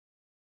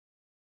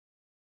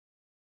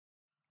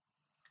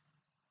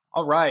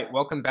All right,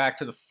 welcome back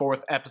to the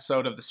fourth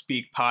episode of the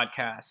Speak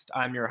Podcast.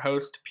 I'm your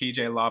host,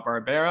 PJ La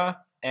Barbera,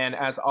 and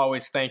as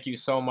always, thank you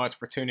so much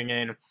for tuning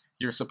in.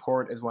 Your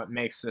support is what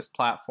makes this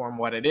platform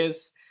what it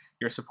is.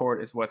 Your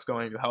support is what's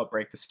going to help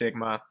break the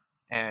stigma.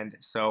 And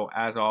so,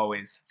 as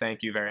always,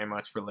 thank you very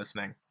much for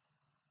listening.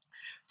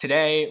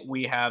 Today,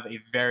 we have a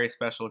very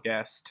special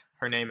guest.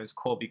 Her name is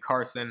Colby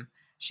Carson.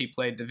 She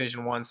played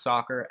Division I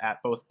soccer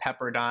at both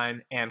Pepperdine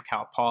and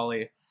Cal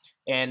Poly.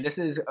 And this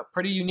is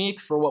pretty unique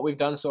for what we've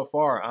done so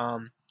far.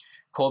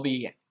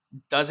 Colby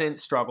doesn't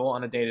struggle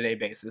on a day-to-day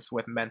basis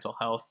with mental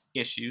health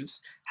issues.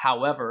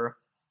 However,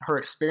 her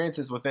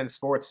experiences within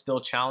sports still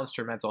challenged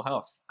her mental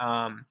health.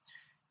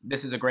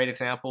 This is a great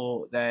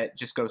example that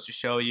just goes to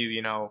show you,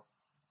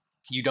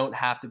 you don't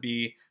have to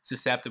be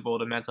susceptible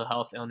to mental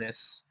health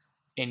illness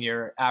in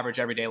your average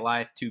everyday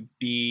life to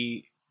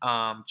be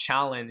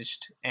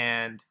challenged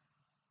and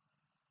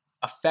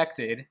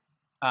affected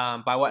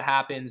by what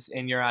happens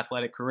in your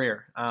athletic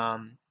career.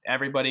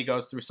 Everybody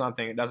goes through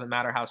something. It doesn't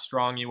matter how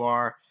strong you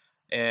are.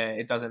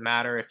 It doesn't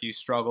matter if you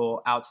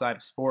struggle outside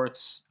of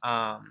sports.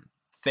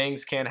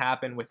 Things can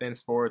happen within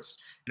sports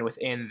and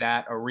within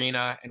that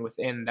arena and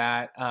within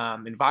that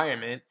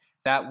environment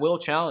that will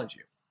challenge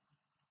you.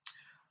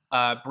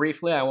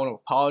 Briefly, I want to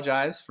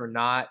apologize for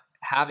not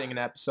having an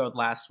episode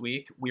last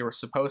week. We were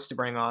supposed to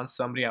bring on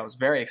somebody I was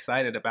very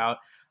excited about,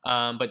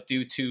 but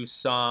due to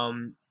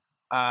some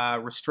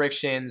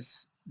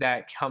restrictions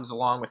that comes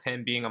along with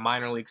him being a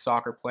minor league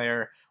soccer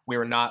player, we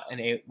were not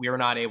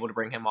able to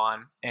bring him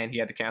on, and he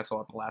had to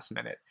cancel at the last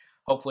minute.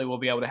 Hopefully, we'll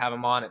be able to have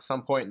him on at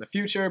some point in the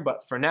future,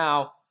 but for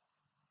now,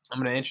 I'm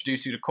going to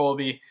introduce you to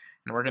Colby,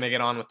 and we're going to get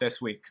on with this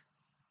week.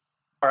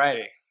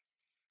 Alrighty.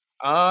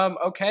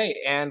 Okay,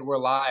 and we're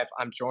live.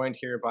 I'm joined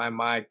here by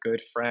my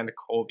good friend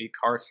Colby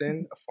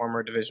Carson, a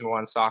former Division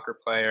I soccer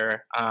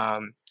player.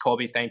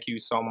 Colby, thank you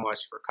so much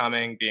for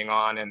coming, being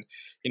on, and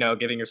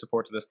giving your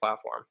support to this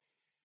platform.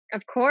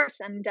 Of course,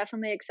 I'm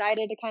definitely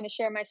excited to kind of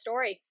share my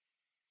story.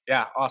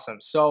 Yeah, awesome.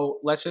 So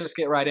let's just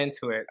get right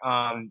into it.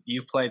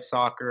 You've played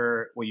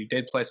soccer. Well, you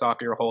did play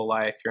soccer your whole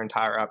life, your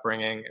entire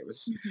upbringing. It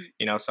was,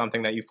 Mhm.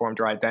 something that you formed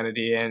your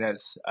identity in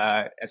as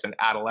an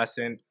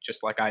adolescent,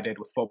 just like I did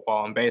with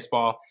football and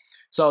baseball.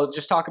 So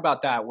just talk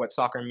about that. What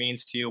soccer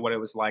means to you. What it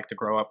was like to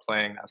grow up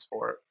playing that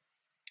sport.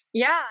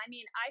 Yeah, I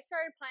mean, I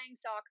started playing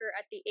soccer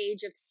at the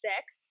age of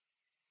 6.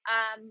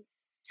 Um,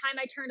 Time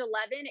I turned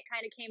 11, it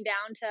kind of came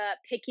down to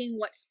picking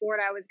what sport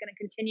I was going to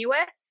continue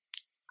with.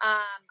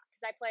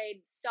 Because I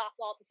played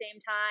softball at the same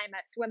time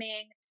as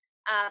swimming.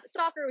 But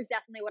soccer was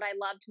definitely what I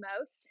loved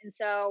most. And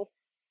so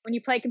when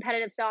you play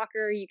competitive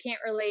soccer, you can't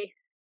really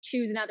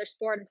choose another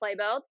sport and play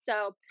both.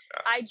 So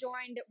I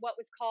joined what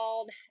was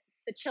called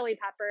the Chili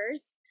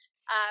Peppers.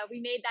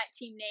 We made that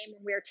team name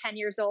when we were 10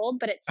 years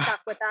old, but it stuck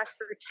with us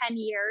for 10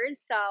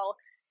 years. So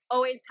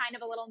always kind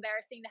of a little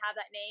embarrassing to have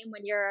that name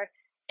when you're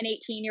an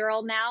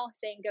 18-year-old now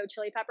saying go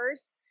Chili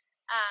Peppers.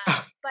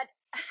 But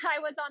I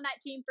was on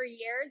that team for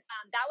years.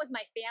 That was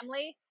my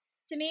family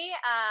to me.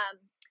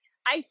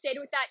 I stayed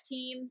with that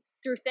team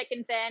through thick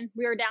and thin.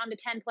 We were down to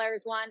 10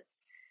 players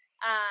once.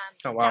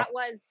 Oh wow. That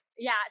was,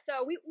 yeah.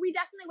 So we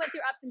definitely went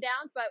through ups and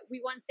downs, but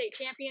we won state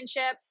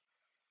championships.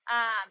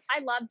 I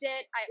loved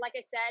it. Like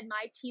I said,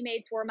 my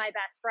teammates were my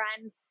best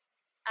friends.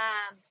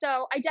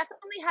 So I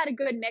definitely had a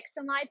good mix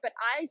in life, but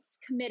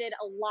committed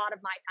a lot of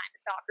my time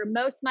to soccer.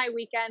 Most of my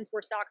weekends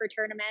were soccer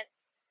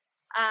tournaments.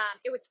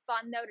 It was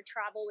fun though to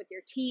travel with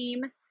your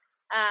team.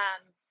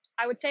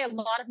 I would say a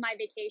lot of my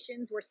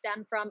vacations were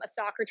stemmed from a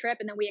soccer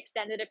trip, and then we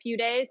extended a few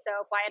days. So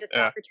if I had a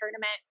Yeah. soccer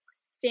tournament,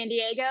 San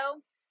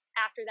Diego,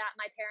 after that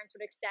my parents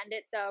would extend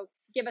it, so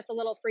give us a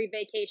little free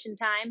vacation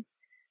time.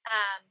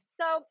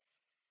 So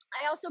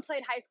I also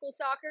played high school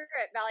soccer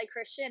at Valley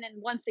Christian,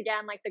 and once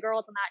again, like the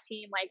girls on that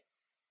team, like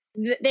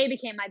they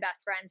became my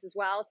best friends as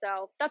well.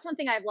 So that's one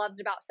thing I've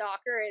loved about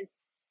soccer is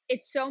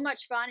it's so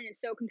much fun and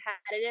it's so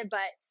competitive,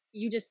 but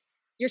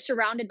you're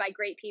surrounded by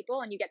great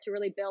people and you get to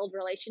really build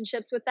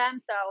relationships with them.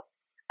 So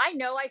I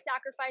know I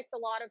sacrificed a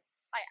lot of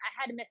I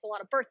had to miss a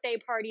lot of birthday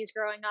parties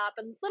growing up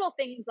and little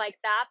things like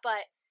that,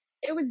 but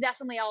it was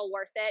definitely all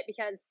worth it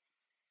because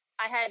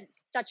I had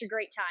such a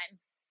great time.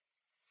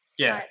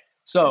 Yeah. But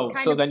that's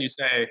kind So of then you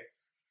say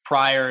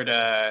prior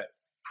to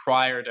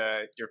prior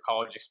to your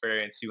college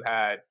experience, you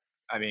had,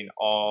 I mean,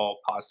 all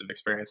positive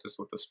experiences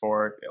with the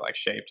sport. It like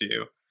shaped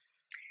you.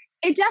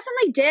 It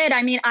definitely did.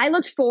 I mean, I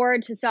looked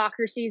forward to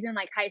soccer season,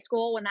 like high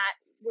school, when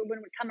it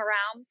would come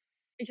around,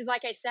 because,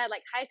 like I said,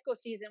 like high school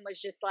season was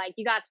just like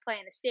you got to play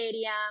in the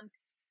stadium.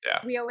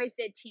 Yeah. We always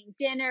did team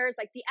dinners.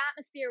 Like the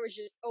atmosphere was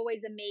just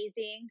always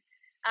amazing.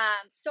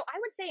 So I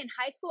would say in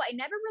high school, I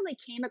never really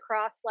came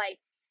across like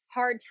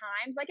hard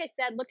times. Like I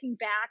said, looking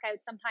back, I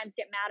would sometimes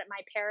get mad at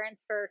my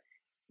parents for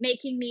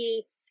making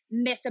me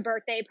miss a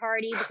birthday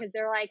party because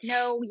they're like,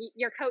 no,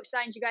 your coach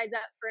signed you guys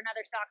up for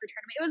another soccer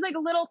tournament. It was like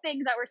little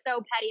things that were so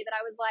petty that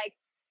I was like,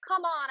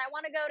 come on, I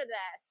want to go to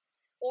this.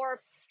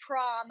 Or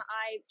prom,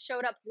 I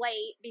showed up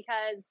late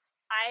because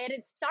I had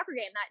a soccer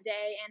game that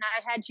day and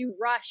I had to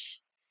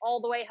rush all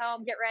the way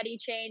home, get ready,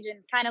 change,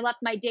 and kind of left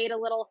my date a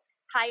little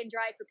high and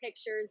dry for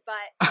pictures.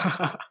 But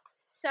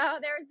so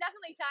there was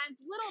definitely times,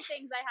 little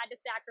things I had to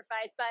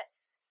sacrifice, but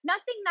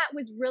nothing that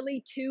was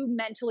really too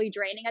mentally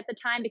draining at the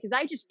time because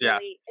I just Yeah.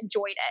 really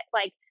enjoyed it.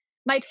 Like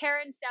my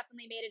parents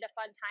definitely made it a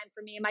fun time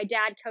for me. My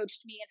dad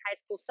coached me in high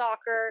school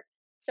soccer.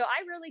 So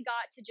I really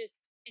got to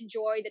just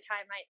enjoy the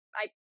time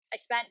I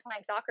spent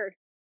playing soccer.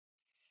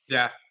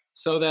 Yeah.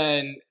 So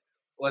then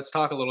let's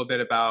talk a little bit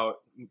about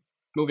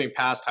moving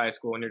past high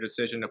school and your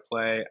decision to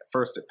play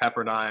first at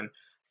Pepperdine.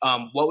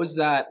 What was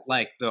that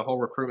like, the whole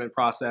recruitment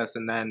process,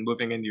 and then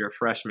moving into your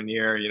freshman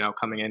year,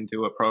 coming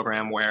into a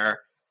program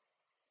where,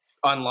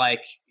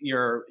 unlike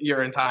your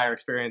entire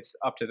experience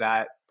up to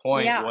that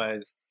point, Yeah.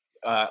 was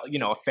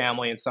a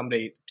family and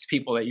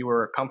people that you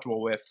were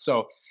comfortable with.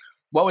 So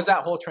what was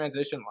that whole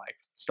transition like,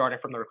 starting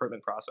from the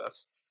recruitment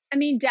process? I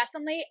mean,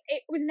 definitely.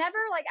 It was never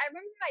like I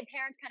remember my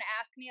parents kind of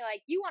asked me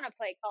like, "You want to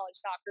play college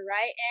soccer,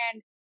 right?"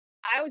 And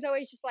I was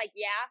always just like,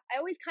 "Yeah."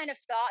 I always kind of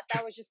thought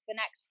that was just the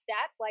next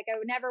step. Like I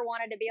would never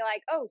wanted to be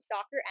like, "Oh,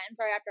 soccer ends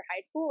right after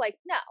high school." Like,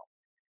 no.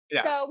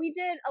 Yeah. So we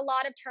did a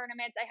lot of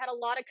tournaments. I had a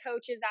lot of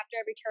coaches after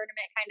every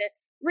tournament kind of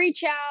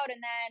reach out,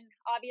 and then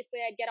obviously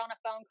I'd get on a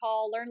phone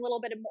call, learn a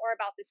little bit more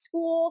about the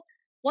school.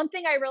 One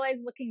thing I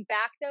realized looking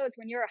back though is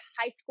when you're a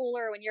high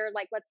schooler, when you're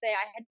like, let's say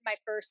I had my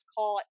first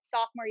call at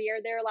sophomore year,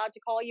 they're allowed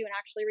to call you and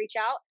actually reach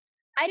out.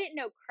 I didn't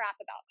know crap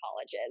about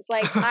colleges.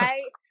 Like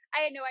I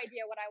had no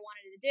idea what I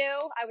wanted to do.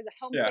 I was a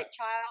Yeah. homesick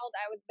child.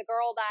 I was the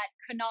girl that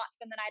could not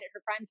spend the night at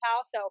her friend's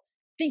house. So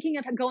thinking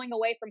of going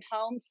away from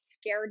home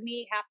scared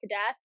me half to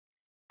death.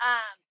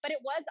 But it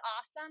was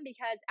awesome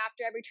because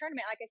after every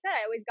tournament, like I said,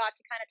 I always got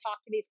to kind of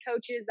talk to these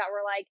coaches that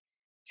were like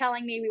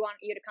telling me, we want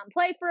you to come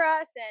play for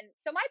us. And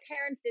so my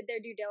parents did their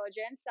due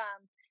diligence.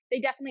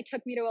 They definitely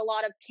took me to a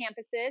lot of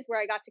campuses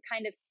where I got to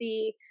kind of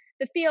see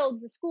the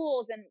fields, the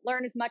schools, and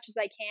learn as much as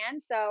I can.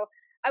 So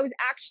I was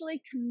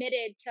actually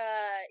committed to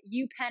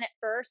UPenn at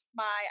first.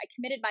 I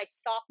committed my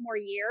sophomore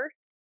year.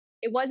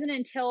 It wasn't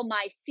until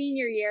my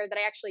senior year that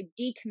I actually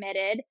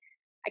decommitted.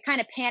 I kind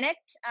of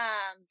panicked.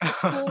 The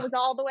school was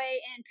all the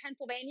way in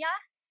Pennsylvania,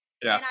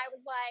 Yeah. and I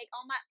was like,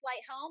 on my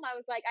flight home, I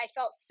was like, I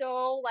felt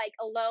so like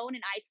alone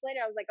and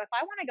isolated. I was like, if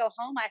I want to go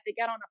home, I have to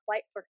get on a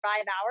flight for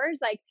 5 hours.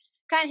 Like,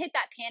 kind of hit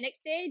that panic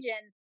stage.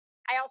 And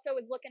I also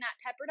was looking at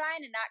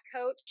Pepperdine, and that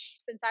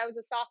coach, since I was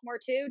a sophomore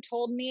too,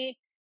 told me,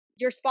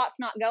 your spot's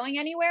not going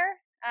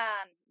anywhere.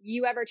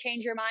 You ever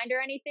change your mind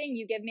or anything,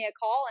 you give me a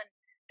call. And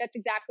that's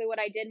exactly what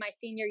I did my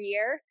senior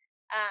year.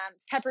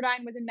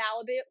 Pepperdine was in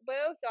Malibu,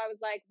 so I was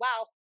like,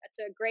 wow, that's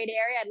a great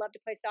area. I'd love to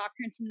play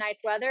soccer in some nice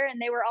weather.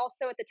 And they were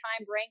also at the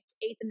time ranked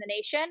eighth in the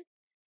nation.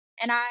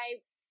 And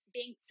I,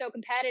 being so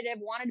competitive,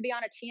 wanted to be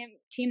on a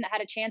team that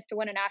had a chance to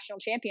win a national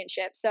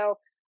championship. So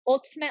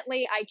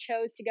ultimately, I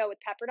chose to go with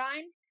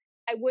Pepperdine.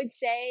 I would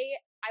say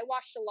I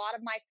watched a lot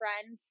of my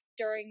friends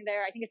during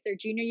I think it's their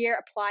junior year,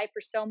 apply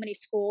for so many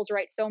schools,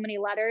 write so many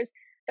letters.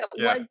 That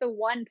Yeah. was the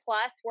one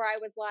plus where I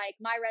was like,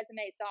 my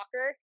resume is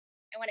soccer.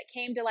 And when it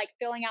came to like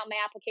filling out my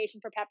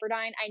application for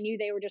Pepperdine, I knew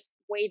they were just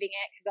waving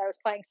it because I was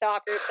playing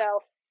soccer.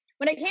 So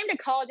when it came to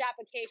college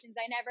applications,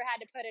 I never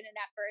had to put in an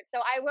effort. So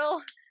I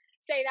will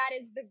say that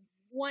is the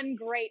one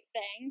great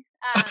thing.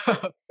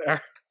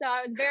 Fair. So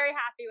I was very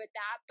happy with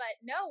that. But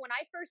no, when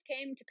I first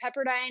came to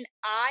Pepperdine,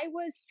 I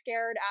was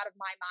scared out of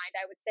my mind.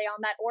 I would say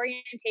on that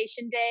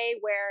orientation day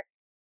where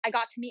I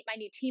got to meet my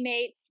new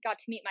teammates, got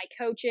to meet my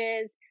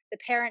coaches, the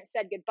parents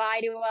said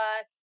goodbye to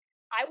us.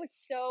 I was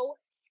so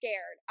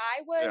scared.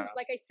 I was, Yeah.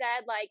 like I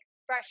said, like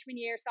freshman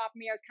year,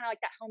 sophomore year, I was kind of like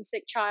that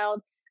homesick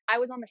child. I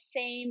was on the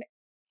same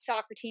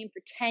soccer team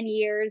for 10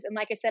 years. And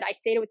like I said, I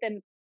stayed with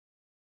them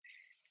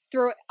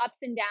through ups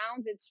and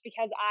downs. It's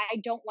because I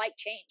don't like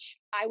change.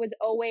 I was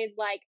always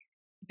like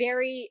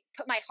very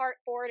put my heart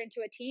forward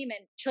into a team,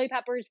 and Chili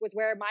Peppers was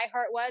where my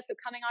heart was. So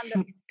coming on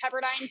the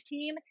Pepperdine's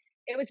team,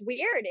 it was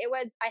weird.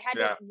 I had to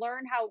Yeah.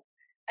 learn how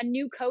a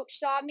new coach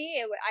saw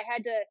me. I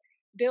had to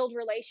build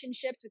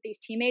relationships with these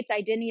teammates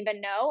I didn't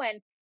even know.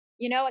 And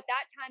at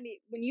that time,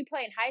 when you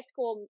play in high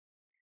school,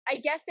 I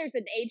guess there's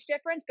an age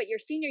difference, but your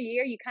senior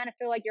year, you kind of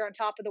feel like you're on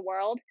top of the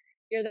world.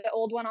 You're the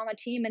old one on the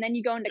team. And then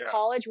you go into Yeah.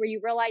 college where you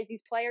realize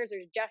these players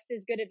are just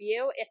as good of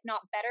you, if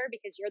not better,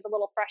 because you're the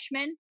little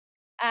freshman.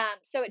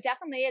 So it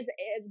definitely is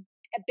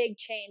a big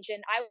change.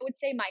 And I would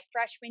say my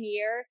freshman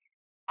year,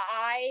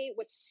 I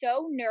was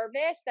so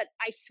nervous that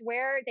I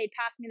swear they'd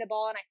pass me the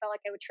ball and I felt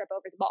like I would trip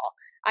over the ball.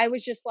 I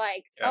was just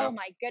like, oh Yeah.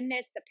 my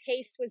goodness, the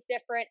pace was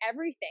different,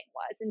 everything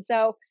was. And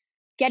so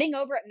getting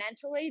over it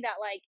mentally that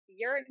like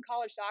you're in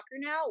college soccer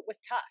now was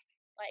tough.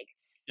 Like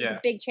it was a Yeah.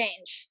 big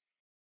change.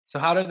 So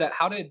how did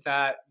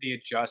the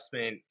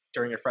adjustment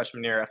during your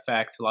freshman year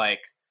affect,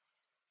 like,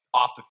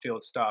 off the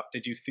field stuff?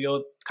 Did you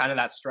feel kind of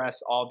that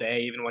stress all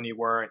day, even when you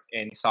weren't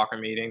in soccer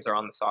meetings or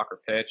on the soccer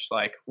pitch?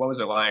 Like, what was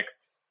it like?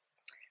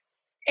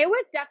 It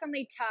was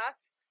definitely tough.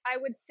 I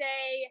would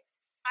say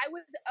I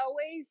was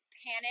always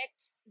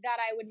panicked that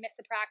I would miss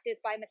a practice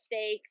by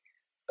mistake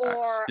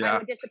or I Yeah.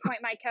 would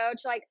disappoint my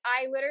coach. Like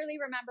I literally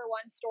remember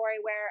one story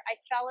where I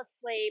fell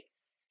asleep.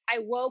 I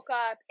woke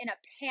up in a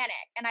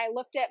panic and I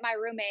looked at my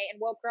roommate and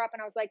woke her up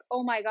and I was like,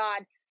 oh my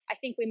God, I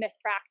think we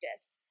missed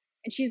practice.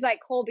 And she's like,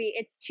 Colby,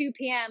 it's 2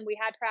 p.m. We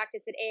had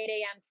practice at 8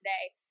 a.m.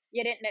 today.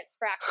 You didn't miss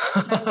practice.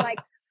 And I was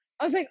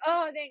like,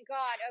 oh, thank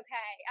God.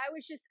 Okay. I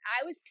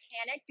was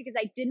panicked because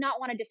I did not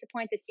want to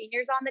disappoint the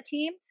seniors on the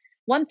team.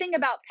 One thing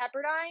about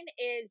Pepperdine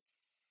is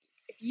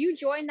if you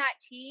join that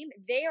team,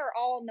 they are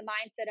all in the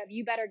mindset of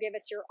you better give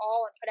us your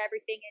all and put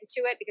everything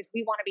into it because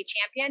we want to be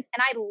champions.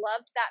 And I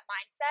loved that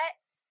mindset.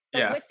 But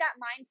Yeah. with that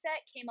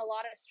mindset came a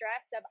lot of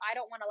stress of I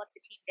don't want to let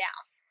the team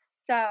down.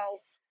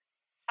 So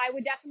I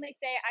would definitely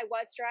say I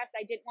was stressed.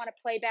 I didn't want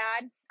to play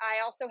bad.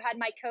 I also had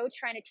my coach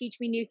trying to teach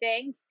me new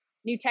things,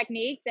 new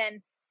techniques,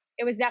 and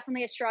it was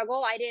definitely a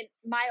struggle.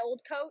 My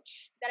old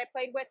coach that I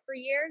played with for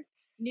years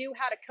knew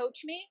how to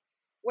coach me,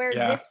 whereas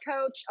Yeah. this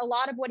coach, a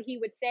lot of what he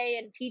would say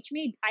and teach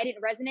me, I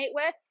didn't resonate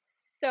with.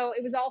 So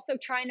it was also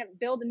trying to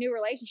build a new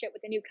relationship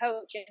with a new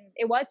coach, and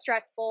it was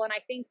stressful. And I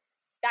think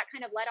that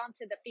kind of led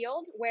onto the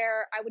field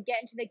where I would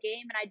get into the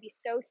game and I'd be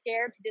so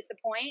scared to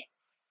disappoint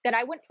that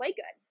I wouldn't play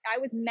good. I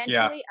was Yeah.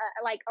 mentally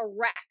like a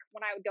wreck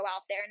when I would go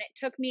out there, and it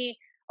took me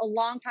a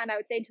long time. I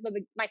would say until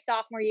my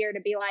sophomore year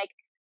to be like,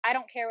 I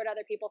don't care what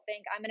other people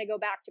think. I'm going to go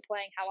back to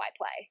playing how I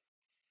play.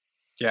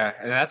 Yeah,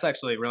 and that's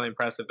actually really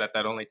impressive that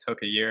that only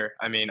took a year.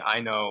 I mean, I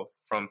know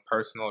from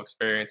personal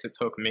experience, it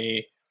took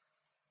me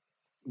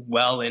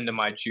well into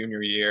my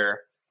junior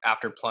year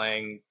after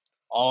playing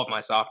all of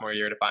my sophomore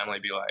year to finally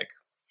be like,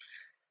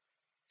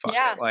 fuck it.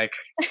 Yeah, Like,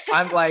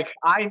 I'm like,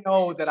 I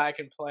know that I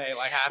can play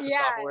like half the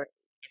yeah. software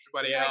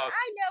everybody You're like, else.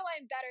 I know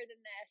I'm better than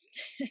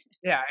this.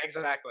 Yeah,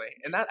 exactly.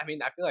 And that, I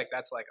mean, I feel like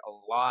that's like a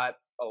lot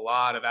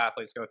of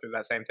athletes go through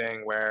that same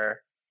thing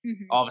where hmm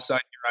all of a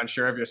sudden you're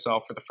unsure of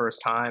yourself for the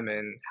first time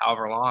in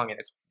however long, and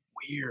it's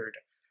weird.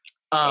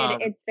 Um,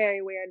 It's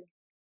very weird.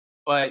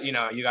 but you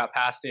got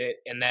past it,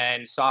 and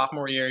then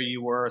sophomore year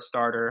you were a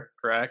starter,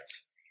 correct?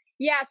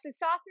 Yeah, so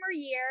sophomore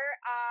year,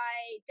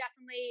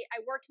 I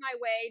worked my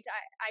way.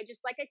 I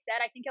just like I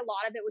said, I think a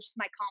lot of it was just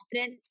my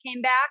confidence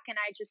came back, and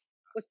I just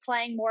was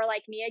playing more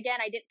like me again.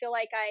 I didn't feel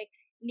like I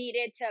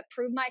needed to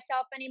prove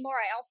myself anymore.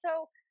 I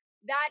also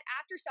that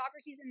after soccer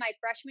season, my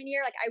freshman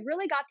year, like I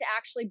really got to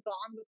actually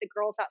bond with the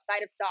girls outside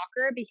of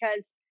soccer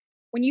because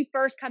when you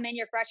first come in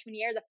your freshman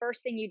year, the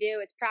first thing you do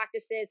is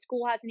practices.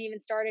 School hasn't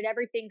even started.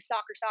 Everything's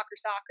soccer, soccer,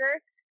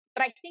 soccer.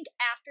 But I think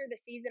after the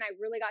season, I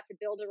really got to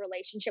build a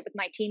relationship with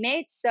my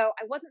teammates. So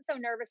I wasn't so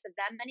nervous of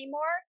them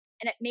anymore.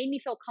 And it made me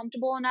feel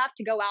comfortable enough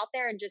to go out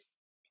there and just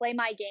play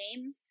my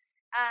game.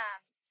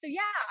 So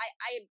yeah,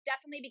 I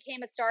definitely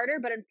became a starter,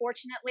 but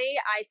unfortunately,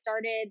 I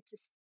started to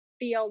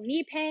feel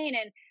knee pain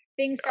and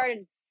things Yeah.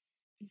 started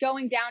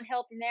going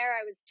downhill from there.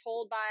 I was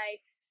told by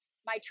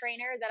my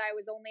trainer that I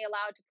was only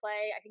allowed to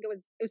play. I think it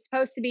was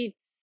supposed to be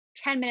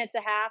 10 minutes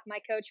a half. My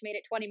coach made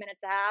it 20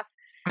 minutes a half.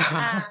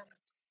 Um,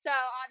 so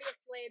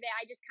obviously,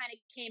 I just kind of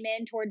came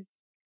in towards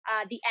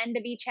the end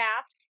of each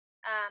half.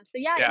 So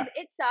yeah, Yeah.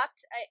 it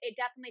sucked. It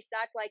definitely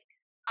sucked. Like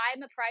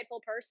I'm a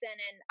prideful person,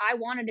 and I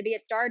wanted to be a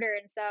starter,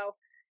 and so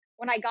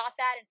when I got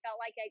that and felt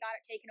like I got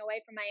it taken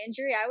away from my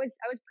injury, I was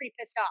pretty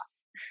pissed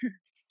off.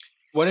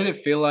 What did it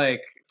feel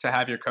like to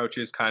have your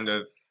coaches kind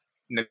of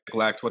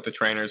neglect what the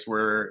trainers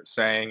were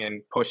saying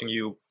and pushing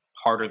you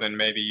harder than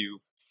maybe you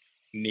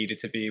needed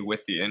to be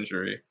with the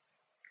injury?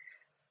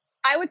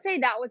 I would say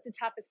that was the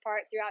toughest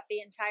part throughout the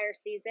entire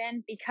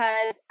season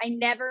because I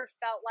never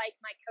felt like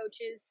my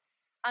coaches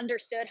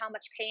understood how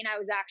much pain I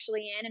was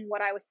actually in and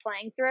what I was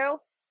playing through.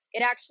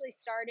 It actually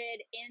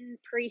started in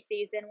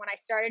preseason when I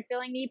started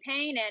feeling knee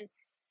pain, and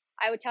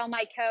I would tell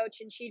my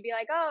coach and she'd be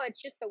like, "Oh, it's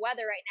just the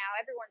weather right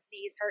now. Everyone's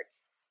knees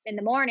hurts in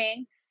the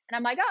morning." And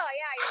I'm like, "Oh,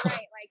 yeah, you're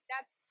right. Like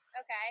that's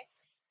okay."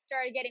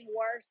 Started getting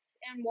worse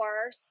and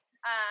worse.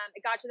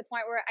 It got to the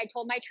point where I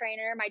told my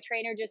trainer. My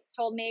trainer just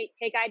told me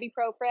take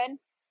ibuprofen,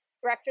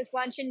 breakfast,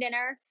 lunch, and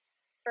dinner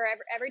for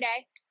every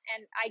day.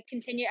 And I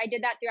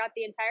did that throughout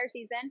the entire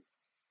season.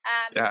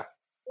 Um, Yeah.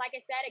 like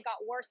I said, it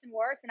got worse and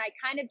worse. And I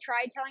kind of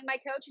tried telling my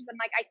coaches, I'm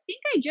like, I think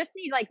I just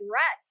need like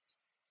rest.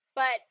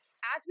 But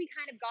as we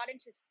kind of got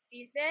into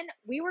season,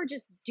 we were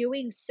just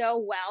doing so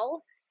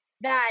well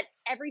that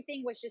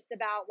everything was just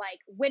about like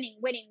winning,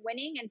 winning,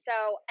 winning. And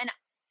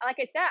like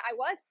I said, I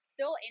was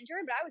still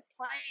injured, but I was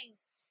playing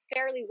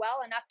fairly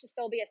well enough to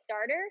still be a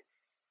starter.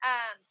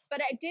 But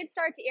it did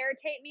start to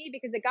irritate me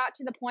because it got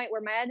to the point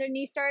where my other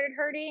knee started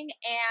hurting,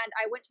 and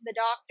I went to the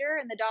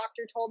doctor, and the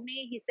doctor told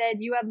me, he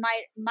said, "You have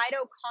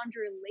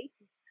mitochondrial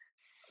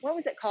what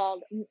was it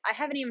called? I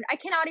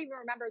cannot even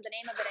remember the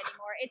name of it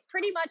anymore. It's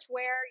pretty much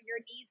where your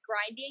knee's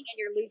grinding and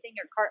you're losing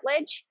your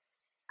cartilage.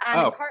 And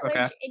Oh, okay.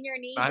 cartilage in your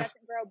knee Nice.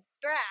 doesn't grow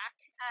back.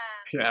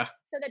 Yeah.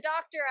 So the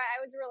doctor, I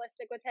was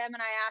realistic with him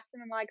and I asked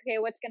him, I'm like, okay,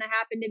 what's going to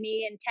happen to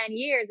me in 10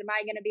 years? Am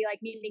I going to be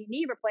like needing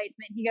knee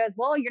replacement? He goes,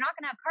 well, you're not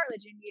going to have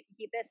cartilage in you if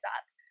you keep this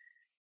up.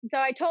 And so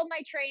I told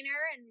my trainer,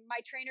 and my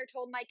trainer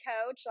told my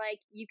coach, like,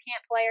 you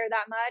can't play her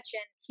that much.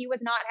 And he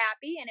was not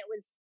happy. And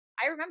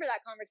I remember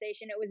that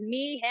conversation. It was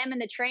me, him,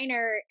 and the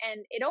trainer.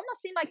 And it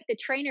almost seemed like the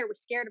trainer was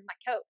scared of my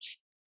coach.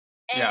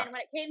 Yeah. And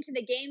when it came to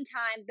the game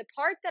time, the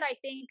part that I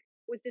think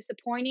was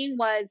disappointing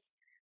was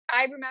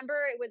I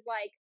remember it was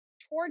like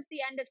towards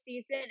the end of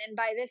season, and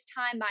by this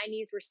time my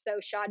knees were so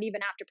shot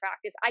even after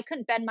practice. I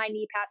couldn't bend my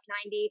knee past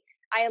 90.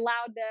 I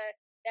allowed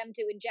them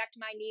to inject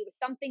my knee with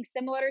something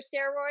similar to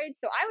steroids.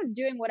 So I was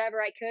doing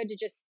whatever I could to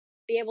just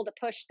be able to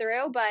push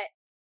through. But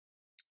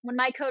when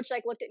my coach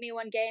like looked at me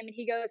one game and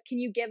he goes, "Can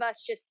you give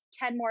us just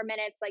 10 more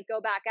minutes? Like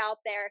go back out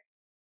there."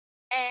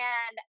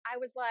 And I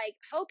was like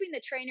hoping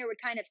the trainer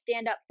would kind of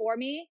stand up for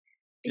me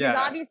because Yeah.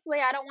 obviously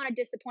I don't want to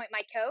disappoint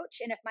my coach.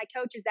 And if my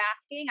coach is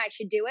asking, I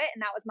should do it.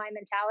 And that was my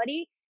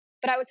mentality.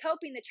 But I was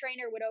hoping the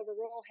trainer would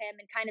overrule him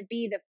and kind of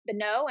be the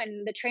no.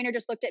 And the trainer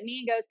just looked at me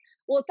and goes,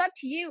 "Well, it's up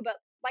to you. But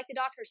like the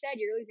doctor said,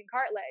 you're losing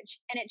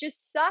cartilage." And it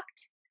just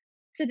sucked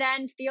to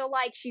then feel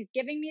like she's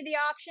giving me the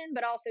option,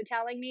 but also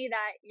telling me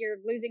that you're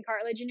losing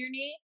cartilage in your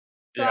knee.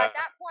 So Yeah. at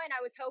that point,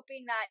 I was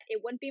hoping that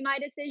it wouldn't be my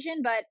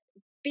decision, but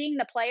being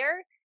the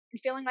player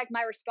and feeling like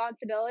my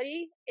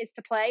responsibility is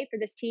to play for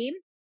this team,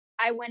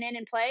 I went in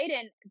and played,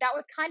 and that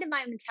was kind of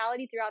my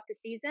mentality throughout the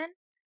season.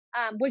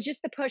 Was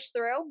just to push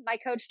through. My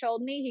coach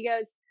told me, he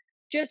goes,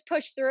 "Just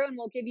push through, and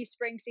we'll give you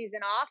spring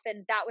season off."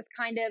 And that was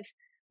kind of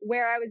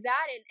where I was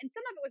at, and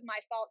some of it was my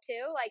fault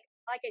too. Like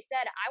I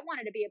said, I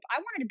wanted to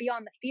be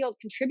on the field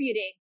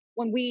contributing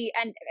when we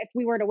and if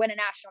we were to win a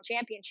national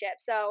championship.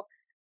 So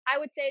I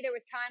would say there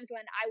was times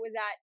when I was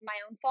at my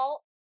own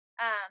fault.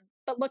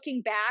 But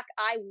looking back,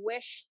 I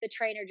wish the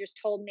trainer just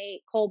told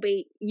me,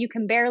 "Colby, you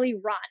can barely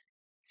run.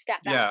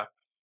 Step out." Yeah.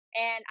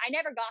 And I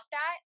never got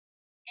that.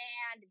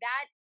 And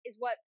that is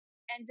what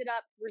ended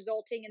up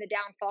resulting in the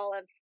downfall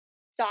of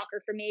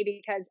soccer for me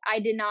because I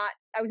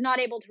was not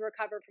able to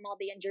recover from all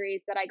the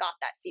injuries that I got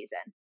that season.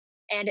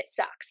 And it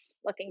sucks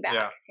looking back.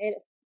 Yeah.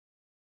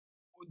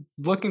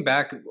 Looking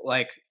back,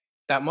 like,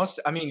 that must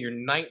I mean, you're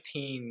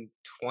 19,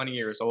 20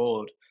 years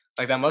old.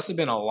 Like, that must have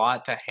been a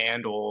lot to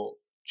handle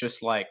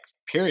just, like,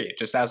 period,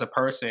 just as a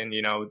person,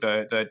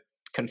 the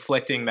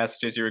conflicting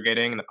messages you were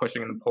getting and the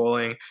pushing and the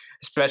pulling,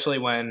 especially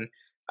when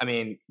I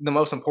mean, the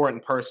most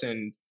important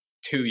person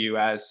to you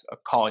as a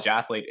college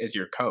athlete is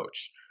your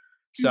coach.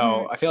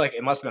 So, Mhm. I feel like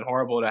it must have been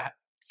horrible to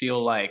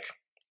feel like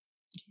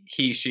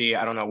she,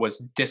 I don't know, was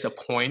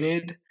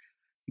disappointed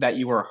that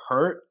you were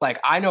hurt. Like,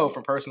 I know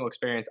from personal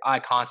experience, I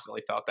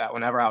constantly felt that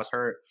whenever I was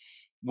hurt,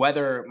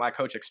 whether my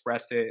coach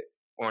expressed it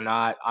or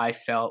not, I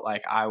felt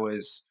like I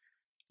was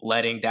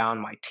letting down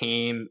my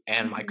team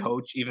and my Mhm.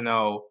 coach, even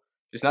though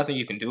there's nothing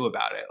you can do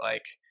about it.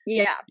 Like,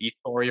 Yeah. you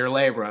tore your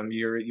labrum,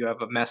 you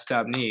have a messed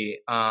up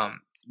knee.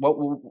 What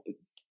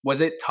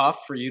was it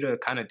tough for you to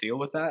kind of deal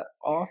with that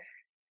all?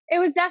 It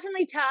was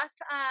definitely tough.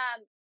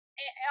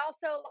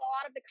 Also, a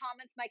lot of the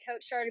comments my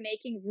coach started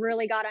making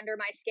really got under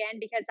my skin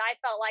because I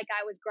felt like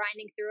I was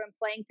grinding through and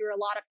playing through a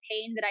lot of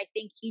pain that I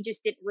think he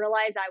just didn't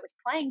realize I was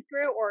playing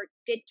through or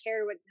didn't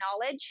care to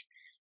acknowledge.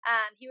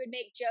 He would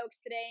make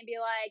jokes today and be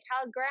like,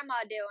 "How's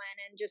grandma doing?"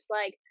 And just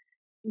like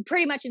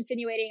pretty much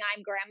insinuating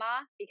I'm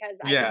grandma because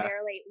I can Yeah,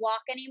 barely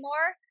walk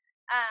anymore.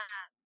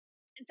 Um,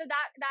 and so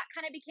that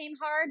kind of became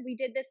hard. We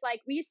did this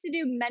like we used to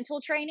do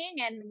mental training,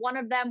 and one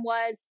of them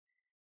was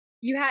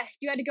you had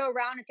to go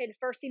around and say the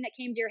first thing that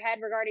came to your head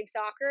regarding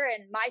soccer,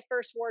 and my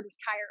first word was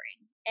tiring,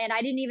 and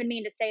I didn't even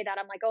mean to say that.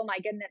 I'm like, oh my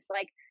goodness,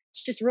 like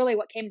it's just really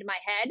what came to my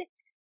head.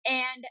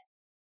 And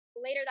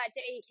later that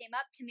day he came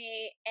up to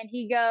me and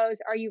he goes,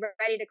 "Are you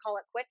ready to call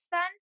it quits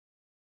then?"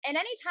 And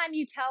anytime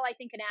you tell, I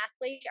think, an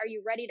athlete, "Are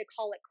you ready to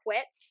call it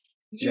quits?"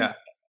 yeah,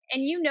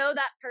 You know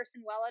that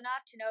person well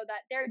enough to know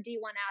that they're a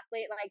D1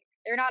 athlete, like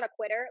they're not a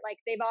quitter, like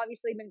they've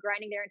obviously been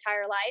grinding their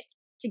entire life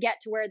to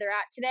get to where they're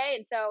at today.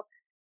 And so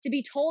to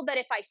be told that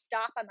if I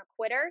stop I'm a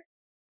quitter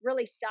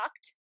really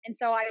sucked. And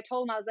so I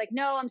told him, I was like,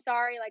 "No, I'm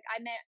sorry, like I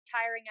meant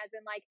tiring as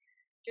in like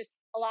just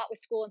a lot with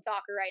school and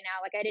soccer right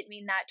now, like I didn't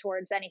mean that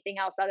towards anything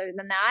else other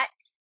than that."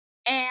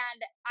 And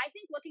I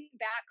think looking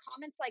back,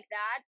 comments like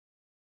that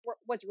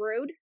was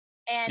rude.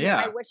 And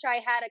I yeah, wish I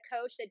had a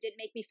coach that didn't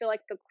make me feel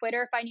like a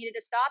quitter if I needed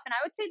to stop. And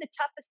I would say the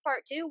toughest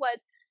part too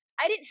was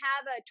I didn't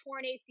have a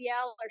torn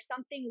ACL or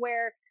something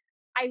where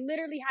I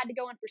literally had to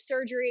go in for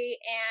surgery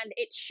and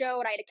it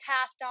showed. I had a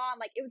cast on.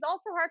 Like it was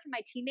also hard for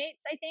my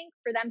teammates, I think,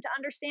 for them to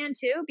understand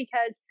too,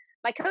 because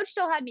my coach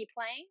still had me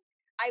playing.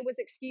 I was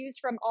excused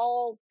from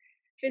all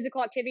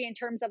physical activity in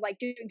terms of like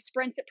doing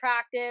sprints at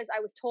practice.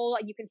 I was told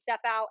like you can step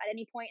out at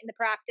any point in the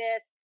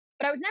practice,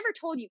 but I was never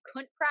told you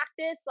couldn't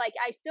practice. Like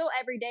I still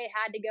every day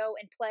had to go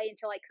and play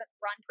until I couldn't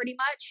run pretty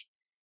much.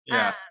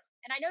 yeah,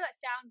 And I know that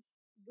sounds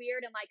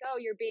weird and like, oh,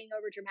 you're being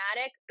over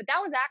dramatic, but that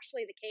was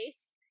actually the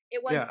case.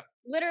 It was yeah,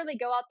 literally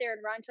go out there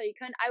and run until you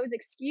couldn't. I was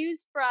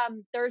excused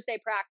from Thursday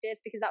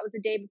practice because that was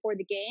the day before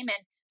the game,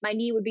 and my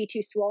knee would be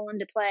too swollen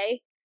to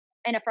play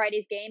in a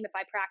Friday's game if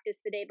I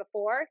practiced the day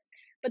before.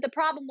 But the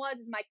problem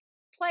is my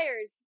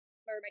players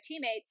or my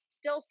teammates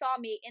still saw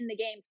me in the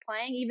games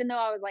playing, even though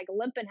I was like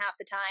limping half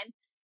the time.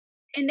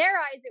 In their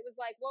eyes, it was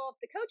like, well,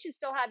 if the coaches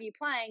still have you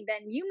playing,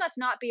 then you must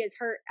not be as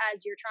hurt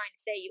as you're trying to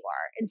say you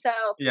are. And so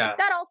yeah.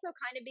 that also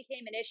kind of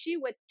became an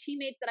issue with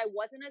teammates that I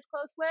wasn't as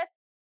close with.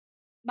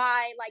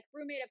 my like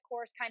roommate, of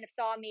course, kind of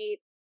saw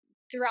me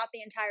throughout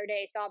the entire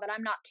day, saw that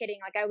I'm not kidding.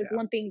 Like I was Yeah.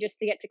 limping just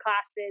to get to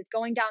classes.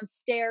 Going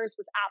downstairs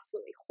was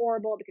absolutely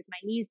horrible because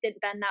my knees didn't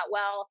bend that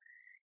well.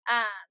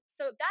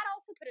 So that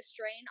also put a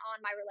strain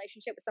on my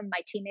relationship with some of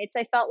my teammates.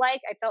 I felt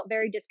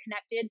very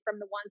disconnected from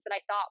the ones that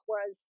I thought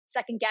was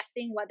second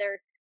guessing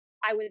whether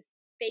I was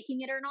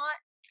faking it or not.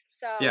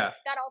 So Yeah.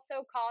 that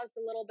also caused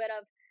a little bit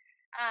of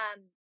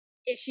um,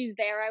 issues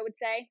there, I would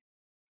say.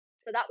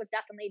 So that was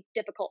definitely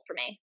difficult for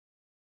me.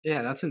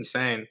 Yeah, that's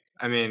insane.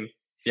 I mean,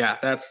 yeah,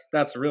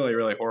 that's really,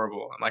 really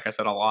horrible, and like I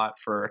said, a lot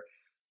for,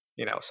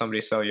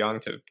 somebody so young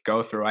to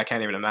go through. I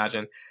can't even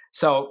imagine.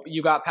 So,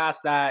 you got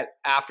past that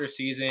after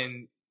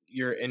season,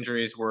 your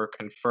injuries were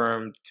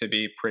confirmed to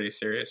be pretty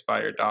serious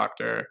by your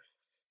doctor.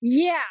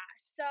 Yeah.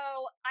 So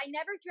I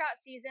never throughout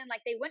season,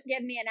 like they wouldn't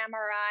give me an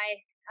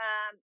MRI.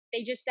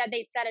 They just said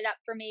they'd set it up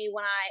for me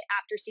when I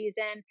after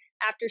season.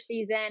 After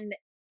season,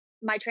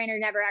 my trainer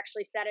never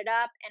actually set it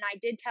up. And I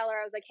did tell her,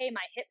 I was like, hey,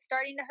 my hip's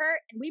starting to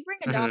hurt. And we bring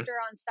a Mhm. doctor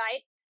on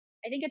site.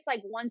 I think it's like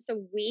once a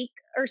week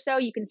or so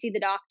you can see the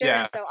doctor.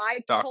 And Yeah, so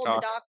I doc told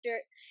the talk. doctor,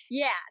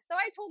 yeah. So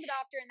I told the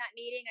doctor in that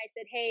meeting, I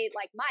said, hey,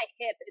 like my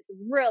hip is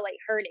really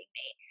hurting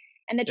me.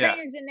 And the Yeah,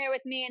 trainer's in there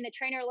with me, and the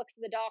trainer looks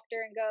at the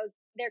doctor and goes,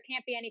 there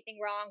can't be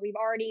anything wrong. We've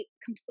already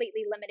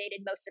completely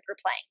eliminated most of her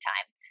playing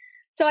time.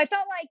 So I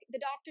felt like the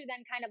doctor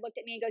then kind of looked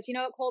at me and goes, you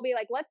know what, Colby,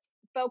 like let's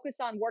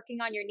focus on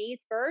working on your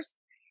knees first,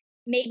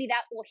 maybe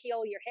that will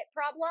heal your hip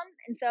problem.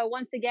 And so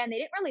once again, they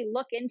didn't really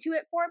look into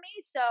it for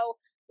me. So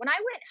when I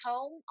went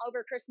home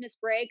over Christmas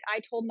break, I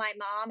told my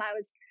mom, I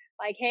was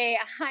like, hey,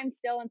 I'm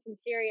still in some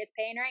serious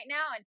pain right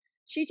now. And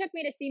she took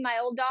me to see my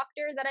old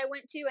doctor that I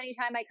went to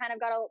anytime I kind of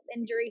got an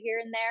injury here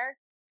and there.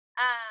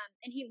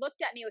 And he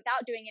looked at me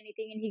without doing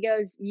anything and he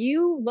goes,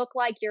 you look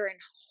like you're in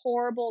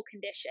horrible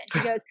condition.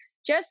 He goes,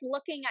 just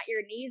looking at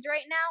your knees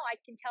right now, I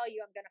can tell you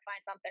I'm going to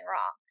find something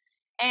wrong.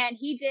 And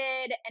he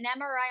did an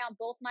MRI on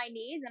both my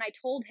knees. And I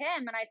told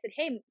him, and I said,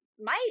 hey,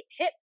 my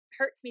hip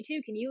hurts me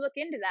too. Can you look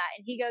into that?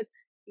 And he goes,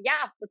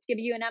 yeah, let's give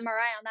you an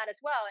MRI on that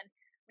as well. And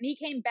when he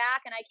came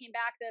back, and I came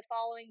back the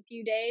following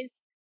few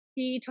days,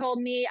 he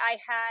told me I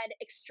had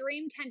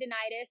extreme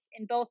tendonitis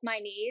in both my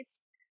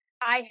knees.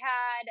 I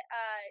had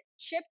a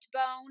chipped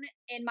bone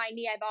in my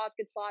knee. I have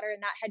Osgood-Slaughter,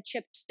 and that had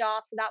chipped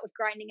off, so that was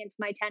grinding into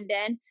my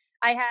tendon.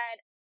 I had,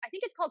 I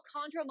think it's called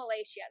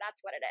chondromalacia.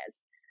 That's what it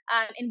is,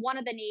 in one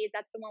of the knees.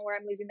 That's the one where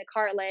I'm losing the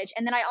cartilage.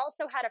 And then I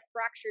also had a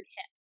fractured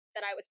hip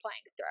that I was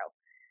playing through.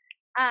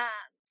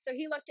 So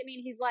he looked at me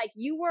and he's like,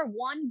 you were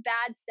one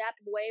bad step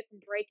away from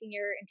breaking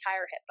your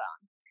entire hip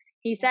bone.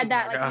 He oh said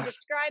that, my like, he gosh.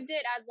 described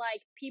it as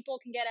like people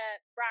can get a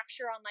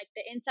fracture on like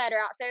the inside or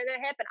outside of their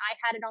hip, and I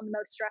had it on the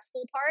most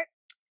stressful part.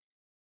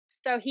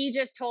 So he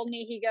just told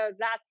me, he goes,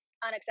 that's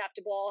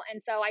unacceptable. And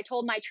so I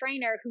told my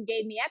trainer, who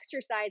gave me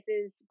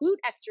exercises,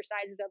 glute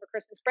exercises over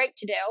Christmas break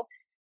to do.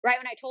 Right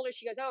when I told her,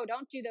 she goes, oh,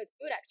 don't do those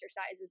glute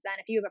exercises then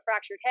if you have a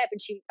fractured hip.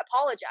 And she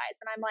apologized.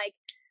 And I'm like,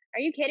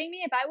 are you kidding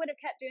me? If I would have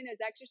kept doing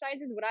those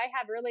exercises, would I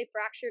have really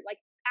fractured,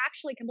 like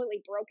actually completely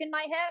broken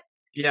my hip?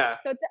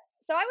 Yeah.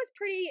 So I was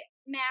pretty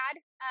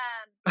mad.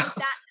 At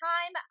that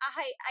time,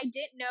 I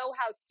didn't know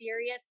how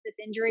serious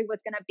this injury was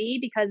going to be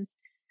because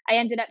I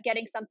ended up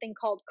getting something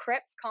called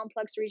CRIPS,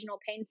 complex regional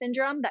pain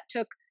syndrome, that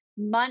took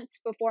months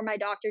before my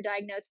doctor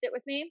diagnosed it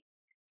with me.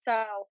 So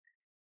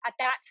at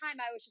that time,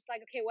 I was just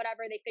like, okay,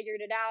 whatever. They figured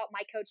it out.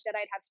 My coach said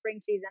I'd have spring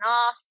season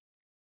off.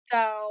 So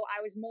I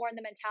was more in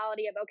the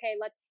mentality of, okay,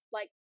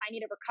 I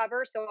need to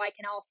recover so I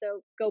can also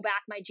go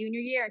back my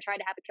junior year and try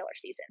to have a killer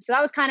season. So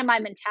that was kind of my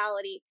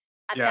mentality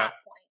at Yeah. that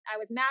point. I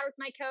was mad with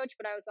my coach,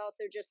 but I was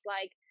also just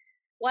like,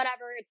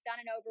 whatever, it's done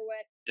and over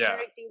with. Yeah.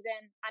 Great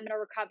season. I'm going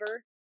to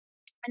recover.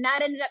 And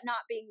that ended up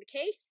not being the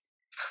case.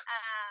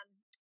 Um,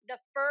 the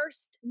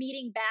first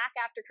meeting back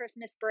after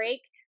Christmas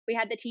break, we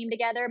had the team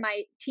together.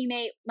 My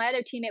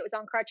other teammate was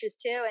on crutches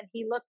too, and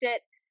he looked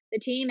at the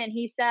team and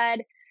he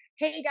said,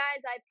 "Hey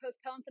guys, I've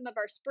postponed some of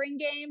our spring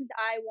games.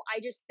 I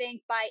just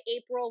think by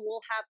April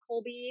we'll have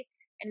Colby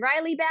and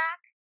Riley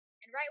back."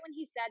 And right when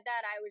he said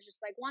that, I was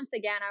just like, once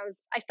again,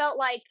 I felt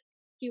like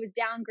he was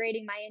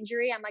downgrading my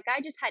injury. I'm like,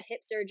 I just had hip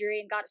surgery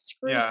and got a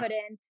screw Yeah. put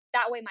in.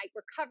 That way, my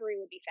recovery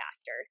would be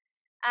faster.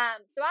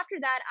 So after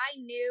that, I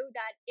knew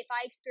that if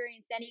I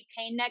experienced any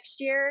pain next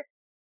year,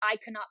 I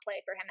could not play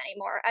for him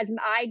anymore. As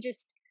I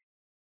just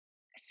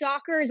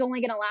Soccer is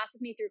only going to last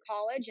with me through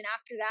college, and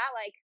after that,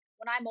 like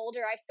when I'm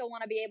older, I still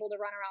want to be able to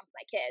run around with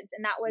my kids,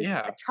 and that was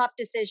a Yeah. tough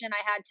decision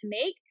I had to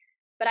make.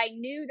 But I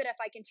knew that if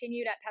I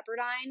continued at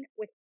Pepperdine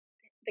with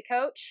the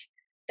coach,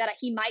 that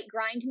he might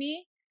grind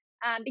me,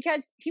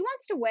 because he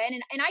wants to win,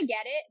 and I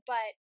get it,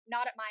 but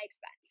not at my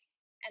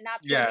expense. And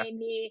that's what Yeah. made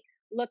me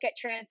look at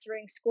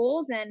transferring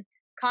schools and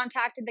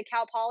contacted the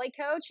Cal Poly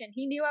coach. And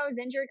he knew I was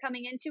injured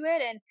coming into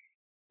it, and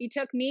he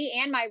took me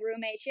and my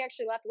roommate. She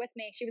actually left with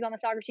me. She was on the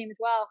soccer team as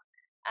well.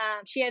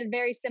 She had a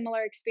very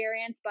similar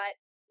experience, but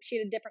she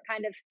had a different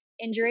kind of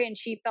injury, and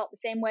she felt the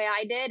same way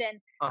I did.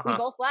 And we Uh-huh.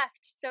 both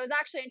left. So it was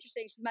actually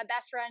interesting. She's my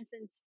best friend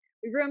since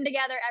we roomed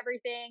together.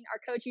 Everything. Our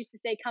coach used to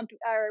say, "Come,"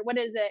 or what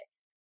is it?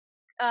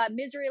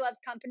 Misery loves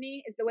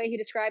company is the way he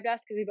described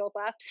us because we both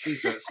left.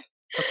 Jesus,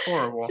 that's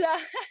horrible. So,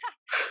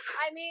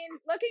 I mean,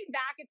 looking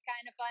back, it's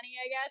kind of funny,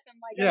 I guess. I'm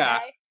like, Yeah.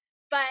 okay.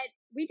 But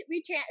we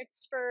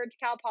transferred to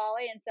Cal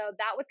Poly, and so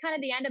that was kind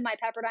of the end of my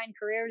Pepperdine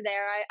career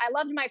there. I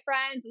loved my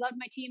friends, loved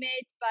my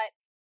teammates, but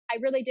I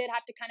really did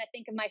have to kind of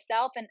think of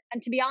myself. And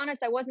to be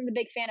honest, I wasn't a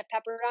big fan of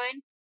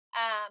Pepperdine.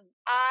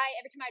 I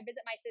every time I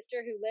visit my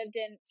sister who lived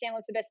in San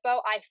Luis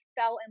Obispo, I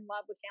fell in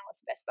love with San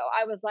Luis Obispo.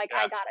 I was like,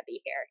 Yeah. I gotta be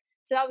here.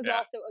 So that was Yeah.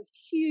 also a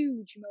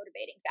huge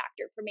motivating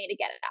factor for me to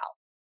get it out.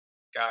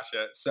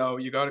 Gotcha. So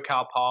you go to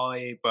Cal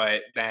Poly,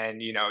 but then,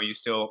 you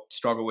still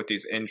struggle with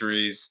these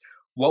injuries.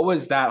 What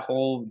was that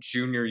whole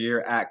junior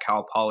year at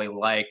Cal Poly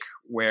like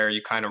where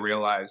you kind of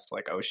realized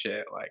like, oh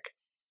shit, like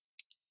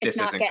It's this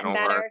not isn't getting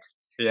gonna work? better.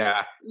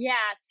 Yeah.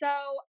 Yeah. So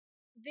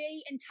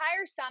the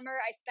entire summer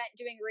I spent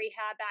doing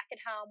rehab back at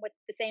home with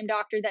the same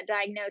doctor that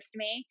diagnosed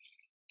me.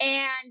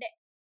 And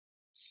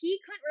he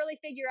couldn't really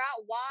figure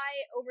out why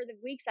over the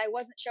weeks I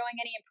wasn't showing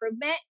any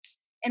improvement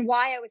and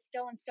why I was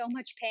still in so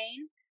much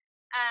pain.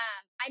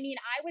 I mean,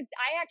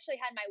 I actually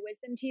had my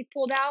wisdom teeth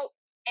pulled out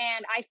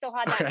and I still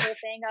had that Okay. whole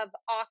thing of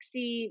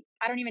oxy,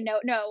 I don't even know,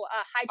 no,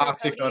 hydrocodone.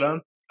 Oxycodone?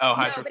 Oh,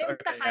 No, but it hydrocodone. was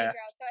the Okay, yeah.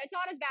 hydro, so it's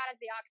not as bad as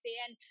the oxy.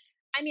 And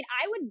I mean,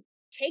 I would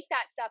take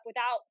that stuff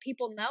without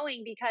people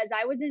knowing because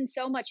I was in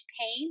so much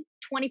pain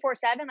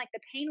 24/7. Like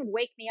the pain would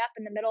wake me up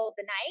in the middle of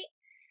the night.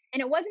 And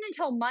it wasn't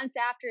until months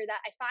after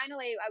that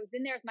I was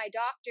in there with my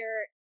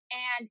doctor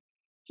and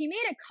he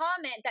made a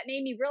comment that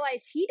made me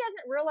realize he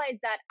doesn't realize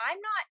that I'm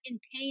not in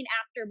pain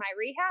after my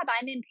rehab.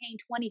 I'm in pain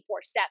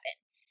 24/7.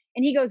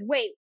 And he goes,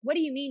 "Wait, what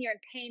do you mean you're in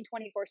pain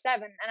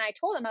 24/7?" And I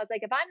told him, I was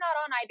like, "If I'm not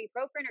on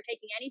ibuprofen or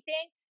taking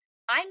anything,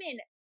 I'm in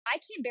I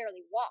can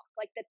barely walk.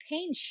 Like the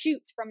pain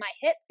shoots from my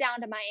hip down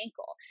to my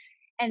ankle."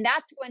 And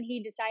that's when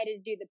he decided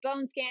to do the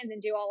bone scans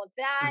and do all of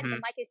that. And Hmm.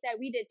 like I said,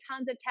 we did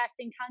tons of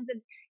testing,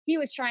 he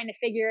was trying to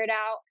figure it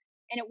out.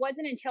 And it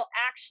wasn't until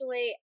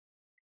actually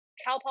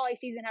Cal Poly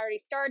season had already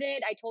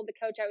started. I told the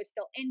coach I was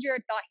still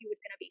injured, thought he was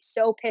going to be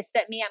so pissed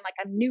at me. I'm like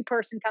a new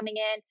person coming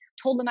in,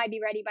 told him I'd be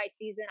ready by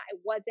season. I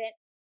wasn't.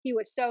 He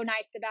was so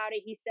nice about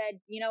it. He said,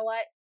 "You know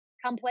what?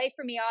 Come play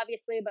for me,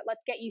 obviously, but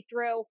let's get you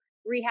through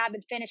rehab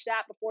and finish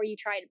that before you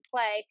try to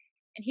play."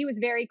 And he was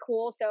very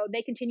cool. So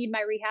they continued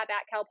my rehab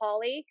at Cal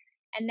Poly.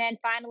 And then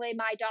finally,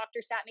 my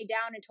doctor sat me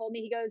down and told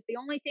me, he goes, "The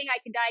only thing I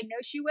can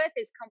diagnose you with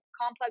is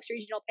complex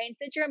regional pain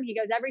syndrome." He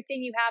goes,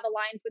 "Everything you have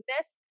aligns with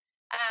this."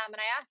 And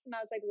I asked him, I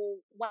was like, "Well,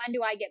 when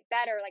do I get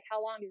better? Like,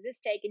 how long does this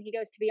take?" And he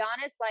goes, "To be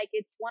honest, like,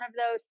 it's one of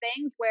those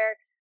things where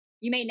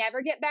you may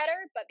never get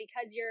better, but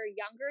because you're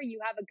younger, you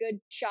have a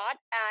good shot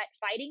at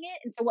fighting it."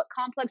 And so, what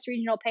complex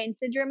regional pain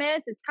syndrome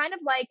is, it's kind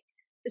of like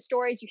the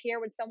stories you hear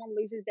when someone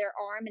loses their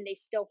arm and they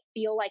still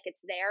feel like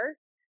it's there.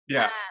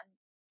 Yeah. Um,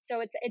 so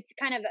it's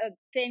kind of a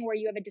thing where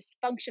you have a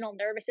dysfunctional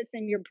nervous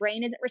system, your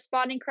brain isn't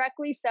responding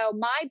correctly. So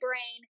my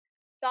brain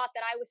thought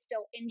that I was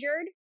still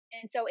injured,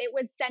 and so it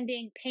was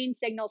sending pain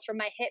signals from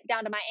my hip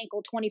down to my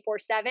ankle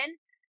 24/7.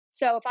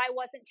 So if I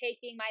wasn't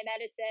taking my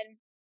medicine,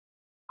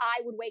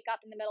 I would wake up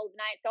in the middle of the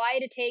night. So I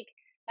had to take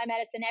my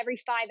medicine every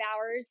 5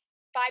 hours,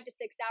 5 to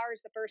 6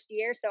 hours the first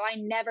year. So I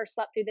never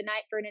slept through the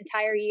night for an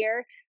entire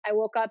year. I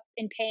woke up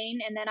in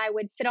pain and then I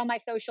would sit on my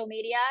social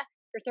media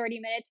for 30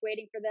 minutes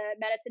waiting for the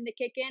medicine to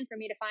kick in for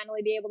me to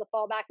finally be able to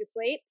fall back to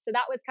sleep. So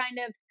that was kind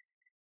of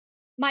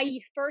my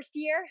first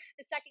year.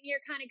 The second year,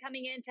 kind of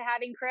coming into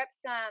having Crips,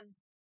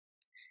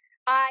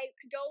 I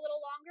could go a little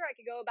longer. I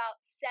could go about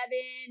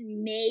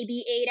 7,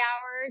 maybe 8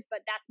 hours,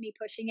 but that's me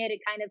pushing it and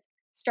kind of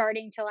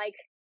starting to like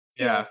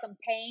feel Yeah. some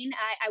pain.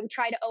 I would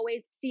try to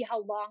always see how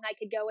long I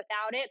could go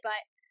without it,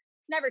 but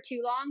it's never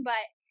too long.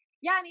 But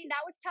yeah, I mean,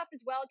 that was tough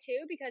as well,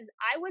 too, because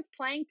I was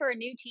playing for a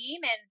new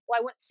team. And well,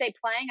 I wouldn't say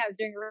playing, I was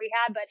doing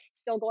rehab, but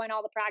still going to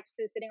all the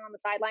practices, sitting on the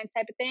sidelines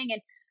type of thing.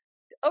 And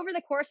over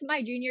the course of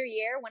my junior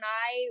year, when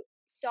I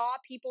saw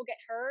people get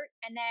hurt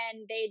and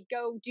then they'd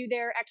go do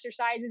their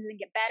exercises and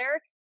get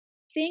better,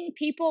 seeing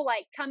people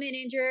like come in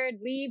injured,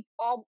 leave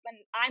all, and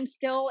I'm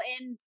still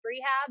in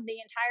rehab the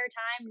entire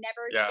time,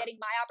 never Yeah. getting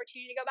my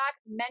opportunity to go back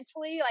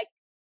mentally, like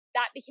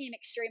that became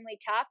extremely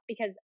tough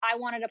because I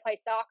wanted to play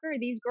soccer.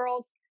 These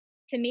girls,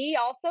 to me,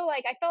 also,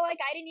 like I felt like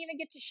I didn't even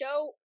get to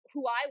show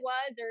who I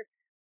was or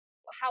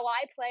how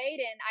I played.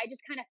 And I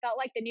just kind of felt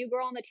like the new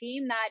girl on the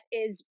team that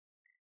is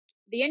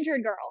the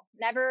injured girl.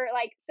 Never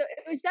like, so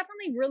it was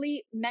definitely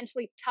really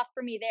mentally tough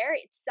for me there.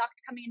 It sucked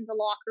coming into the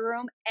locker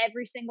room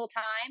every single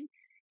time,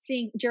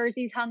 seeing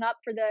jerseys hung up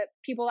for the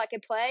people that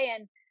could play.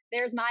 And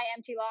there's my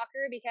empty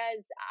locker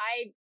because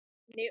I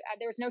knew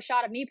there was no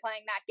shot of me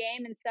playing that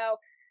game. And so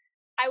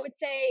I would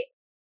say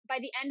by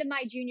the end of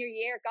my junior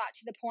year, it got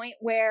to the point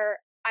where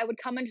I would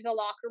come into the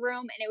locker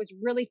room and it was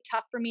really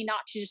tough for me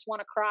not to just want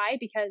to cry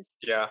because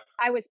Yeah.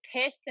 I was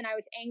pissed and I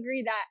was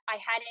angry that I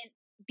hadn't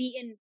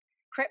beaten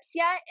Crips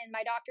yet. And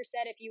my doctor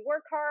said, if you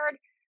work hard,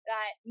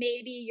 that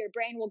maybe your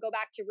brain will go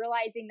back to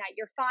realizing that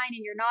you're fine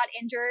and you're not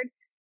injured.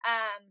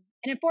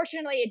 And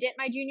unfortunately, it didn't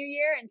my junior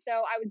year. And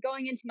so I was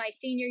going into my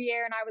senior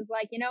year and I was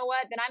like, you know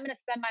what? Then I'm going to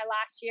spend my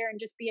last year and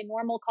just be a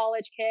normal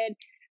college kid,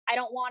 I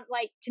don't want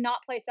like to not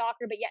play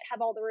soccer, but yet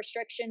have all the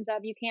restrictions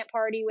of you can't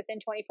party within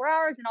 24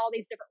 hours and all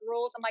these different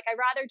rules. I'm like, I'd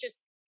rather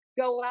just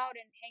go out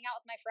and hang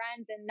out with my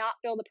friends and not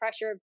feel the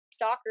pressure of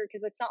soccer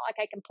because it's not like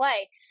I can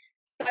play.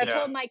 So I Yeah.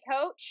 told my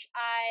coach,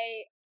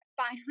 I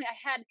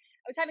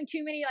was having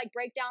too many like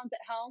breakdowns at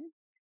home,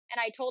 and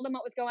I told him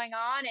what was going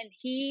on, and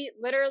he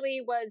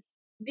literally was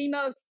the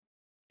most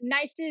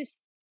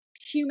nicest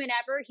human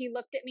ever. He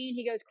looked at me and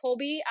he goes,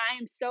 "Colby, I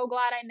am so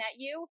glad I met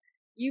you.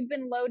 You've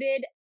been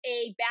loaded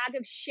a bag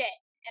of shit,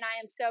 and I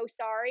am so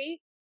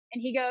sorry."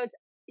 And he goes,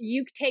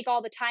 "You take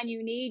all the time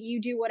you need.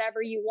 You do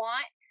whatever you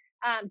want.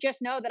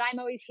 Just know that I'm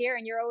always here,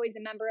 and you're always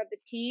a member of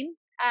this team."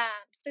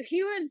 So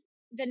he was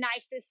the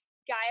nicest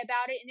guy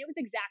about it, and it was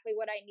exactly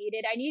what I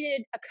needed. I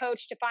needed a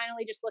coach to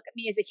finally just look at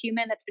me as a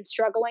human that's been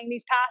struggling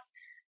these past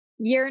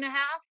year and a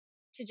half,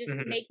 to just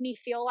Hmm. make me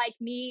feel like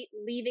me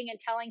leaving and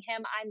telling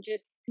him I'm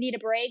just need a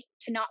break,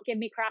 to not give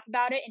me crap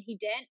about it, and he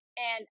didn't.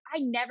 And I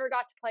never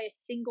got to play a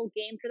single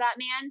game for that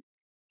man,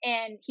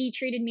 and he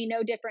treated me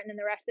no different than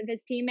the rest of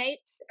his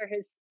teammates, or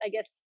his, I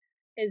guess,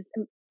 his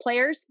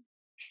players.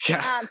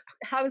 Yeah.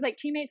 I was like,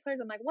 teammates, players.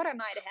 I'm like, what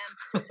am I to him?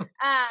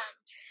 Um,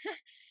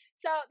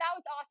 so that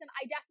was awesome.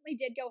 I definitely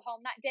did go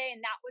home that day,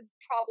 and that was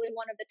probably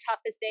one of the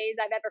toughest days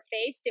I've ever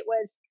faced.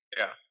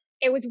 Yeah.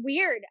 It was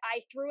weird.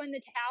 I threw in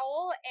the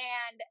towel,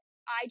 and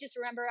I just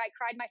remember I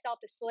cried myself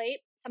to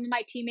sleep. Some of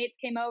my teammates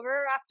came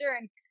over after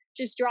and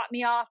just dropped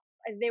me off.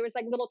 There was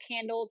like little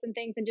candles and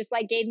things, and just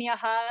like gave me a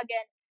hug.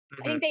 And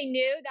I Hmm. think they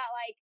knew that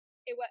like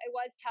it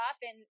was tough,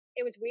 and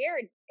it was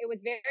weird. It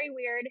was very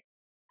weird.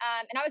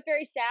 And I was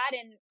very sad.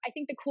 And I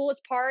think the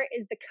coolest part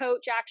is the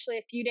coach actually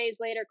a few days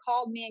later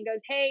called me and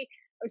goes, "Hey,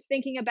 I was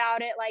thinking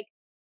about it. Like,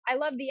 I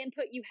love the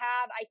input you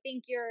have. I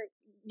think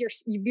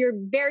you're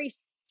very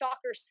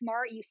soccer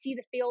smart. You see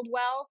the field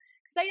well."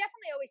 Because I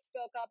definitely always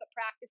spoke up at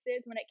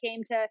practices when it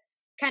came to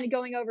kind of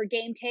going over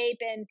game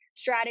tape and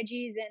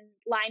strategies and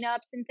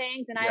lineups and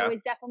things. And I Yeah.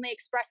 always definitely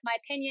expressed my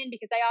opinion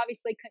because I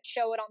obviously couldn't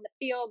show it on the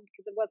field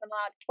because it wasn't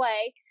allowed to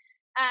play.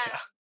 Yeah.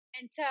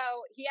 And so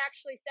he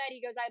actually said,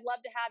 he goes, "I'd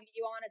love to have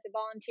you on as a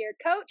volunteer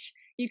coach.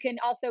 You can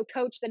also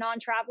coach the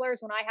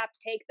non-travelers when I have to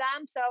take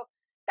them." So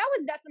that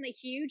was definitely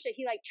huge that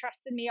he like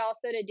trusted me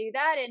also to do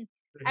that. And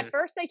at Hmm.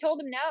 first I told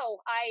him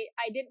no.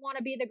 I didn't want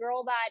to be the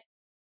girl that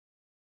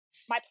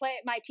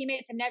my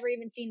teammates have never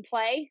even seen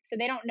play, so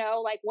they don't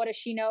know like what does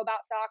she know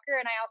about soccer.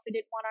 And I also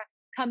didn't want to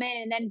come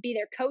in and then be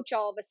their coach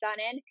all of a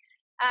sudden.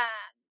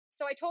 Um,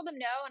 so I told him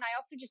no, and I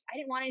also just I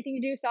didn't want anything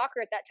to do with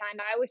soccer at that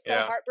time. I was so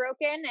Yeah.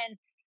 heartbroken, and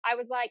I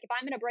was like, if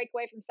I'm going to break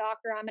away from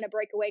soccer, I'm going to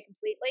break away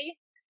completely.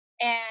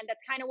 And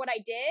that's kind of what I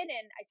did.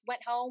 And I went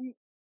home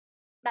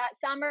that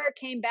summer,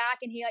 came back,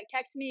 and he like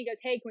texted me. He goes,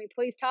 "Hey, can we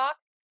please talk?"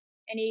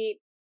 And he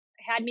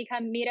had me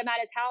come meet him at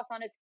his house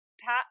on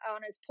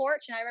on his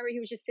porch. And I remember he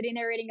was just sitting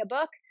there reading a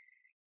book,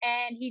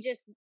 and he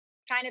just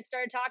kind of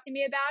started talking to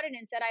me about it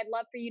and said, "I'd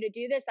love for you to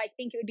do this. I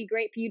think it would be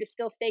great for you to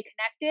still stay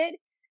connected."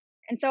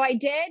 And so I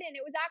did, and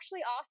it was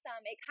actually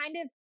awesome.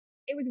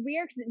 It was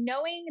weird because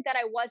knowing that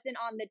I wasn't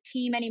on the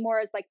team anymore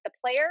as like the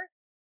player,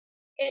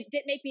 it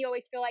did make me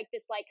always feel like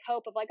this like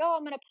hope of like, oh,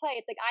 I'm gonna play.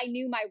 It's like I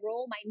knew my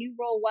role. My new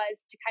role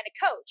was to kind of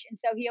coach. And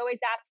so he always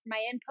asked for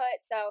my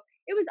input. So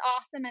it was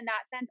awesome in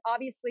that sense.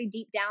 Obviously,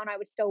 deep down I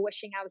was still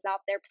wishing I was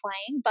out there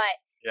playing, but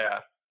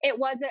Yeah. it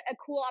was a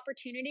cool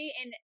opportunity.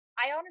 And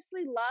I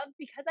honestly loved,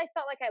 because I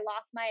felt like I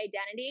lost my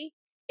identity.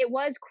 It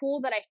was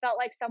cool that I felt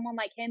like someone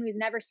like him who's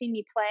never seen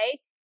me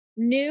play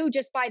knew,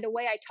 just by the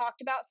way I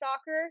talked about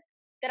soccer,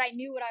 that I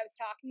knew what I was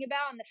talking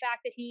about. And the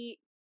fact that he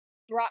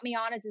brought me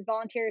on as his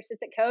volunteer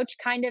assistant coach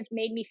kind of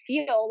made me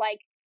feel like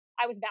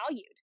I was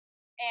valued.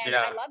 And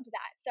I Yeah. loved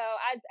that. So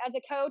as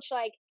a coach,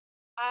 like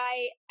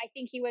I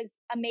think he was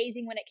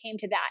amazing when it came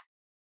to that.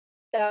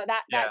 So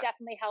that Yeah.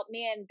 definitely helped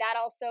me, and that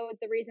also is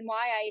the reason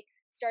why I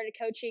started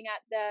coaching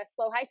at the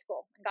SLO High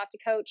School and got to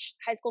coach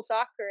high school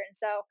soccer. And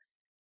so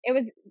it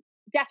was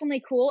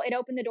definitely cool. It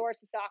opened the doors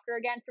to soccer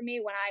again for me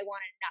when I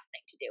wanted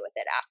nothing to do with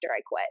it after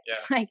I quit.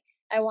 Yeah. Like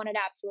I wanted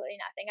absolutely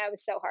nothing. I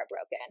was so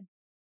heartbroken.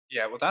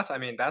 Yeah, well, I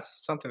mean,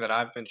 that's something that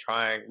I've been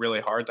trying really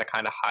hard to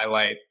kind of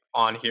highlight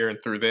on here and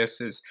through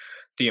this is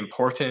the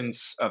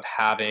importance of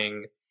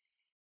having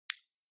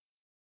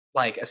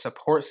like a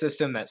support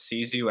system that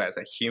sees you as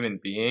a human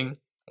being,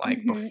 like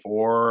Hmm.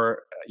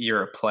 before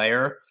you're a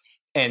player.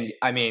 And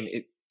I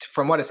mean,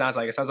 from what it sounds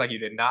like you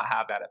did not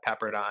have that at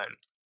Pepperdine,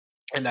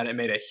 and that it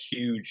made a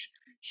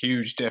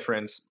huge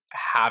difference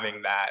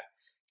having that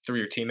through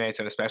your teammates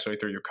and especially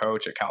through your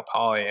coach at Cal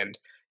Poly. And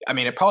I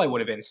mean, it probably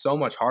would have been so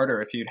much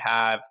harder if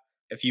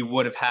you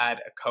would have had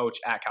a coach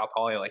at Cal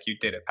Poly like you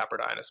did at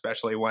Pepperdine,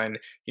 especially when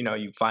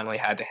you finally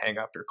had to hang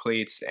up your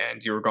cleats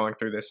and you were going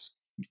through this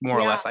more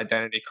or Yeah. less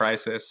identity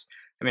crisis.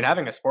 I mean,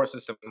 having a support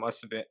system must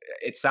have been.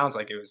 It sounds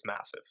like it was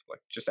massive, like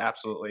just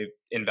absolutely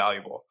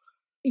invaluable.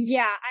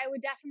 Yeah, I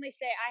would definitely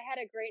say I had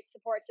a great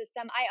support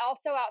system. I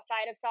also,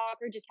 outside of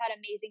soccer, just had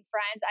amazing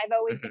friends. I've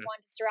always been Hmm.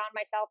 one to surround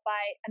myself by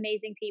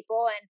amazing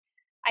people. And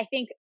I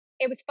think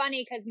it was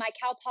funny because my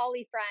Cal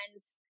Poly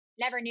friends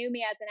never knew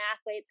me as an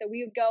athlete. So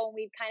we would go and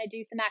we'd kind of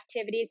do some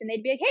activities, and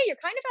they'd be like, "Hey,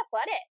 you're kind of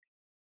athletic."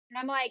 And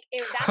I'm like,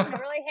 that's when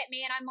it really hit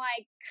me. And I'm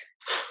like,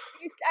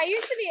 I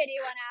used to be a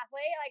D1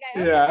 athlete. Like, I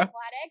hope I'm Yeah.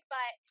 athletic,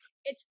 but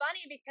it's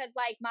funny because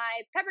like my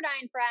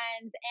Pepperdine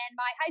friends and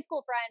my high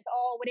school friends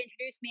all would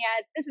introduce me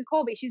as, this is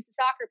Colby. She's the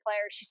soccer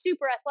player. She's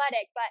super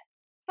athletic. But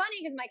it's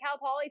funny because my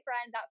Cal Poly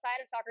friends outside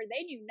of soccer,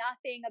 they knew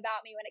nothing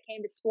about me when it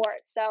came to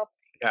sports. So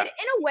Yeah.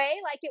 in a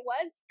way, like it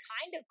was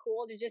kind of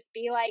cool to just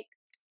be like,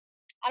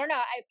 I don't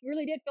know. I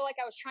really did feel like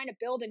I was trying to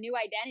build a new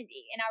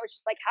identity. And I was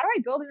just like, how do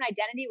I build an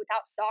identity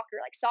without soccer?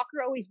 Like,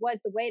 soccer always was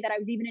the way that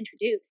I was even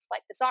introduced,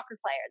 like the soccer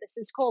player.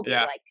 This is Colby.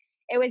 Yeah. Like,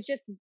 it was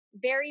just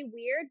very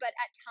weird. But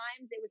at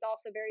times, it was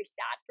also very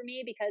sad for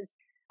me because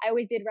I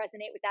always did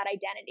resonate with that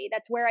identity.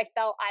 That's where I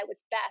felt I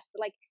was best.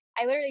 Like,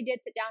 I literally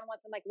did sit down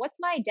once. I'm like, what's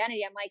my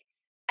identity? I'm like,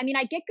 I mean,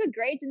 I get good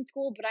grades in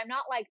school, but I'm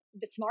not like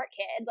the smart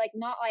kid, like,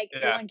 not like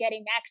the Yeah. one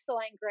getting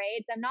excellent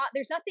grades.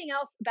 There's nothing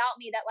else about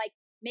me that like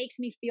makes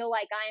me feel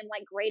like I am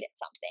like great at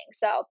something.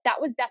 So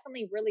that was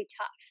definitely really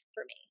tough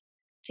for me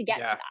to get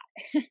to Yeah.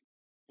 that.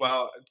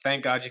 Well,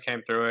 thank God you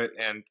came through it,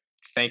 and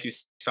thank you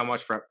so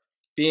much for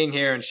being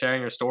here and sharing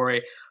your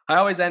story. I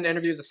always end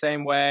interviews the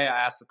same way.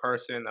 I ask the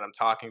person that I'm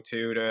talking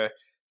to,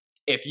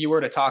 if you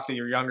were to talk to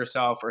your younger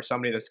self or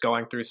somebody that's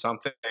going through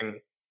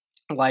something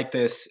like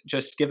this,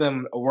 just give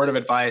them a word of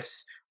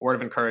advice, a word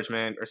of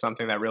encouragement, or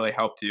something that really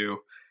helped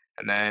you,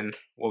 and then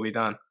we'll be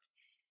done.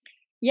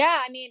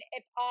 Yeah, I mean,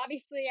 if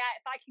obviously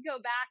if I could go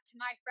back to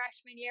my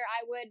freshman year,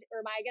 I would,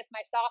 or my, I guess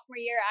my sophomore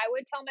year, I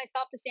would tell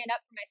myself to stand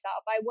up for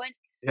myself. I wouldn't,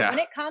 when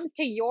Yeah. it comes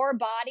to your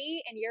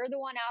body and you're the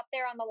one out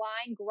there on the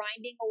line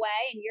grinding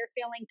away and you're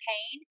feeling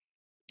pain,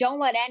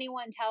 don't let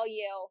anyone tell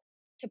you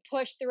to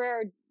push through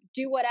or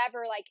do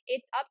whatever. Like,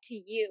 it's up to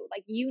you.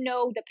 Like, you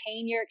know the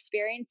pain you're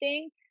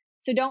experiencing.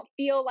 So don't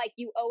feel like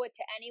you owe it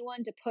to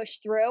anyone to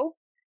push through.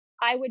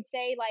 I would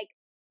say, like,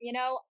 you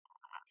know,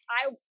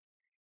 I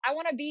I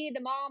want to be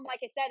the mom,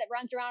 like I said, that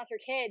runs around with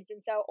her kids.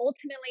 And so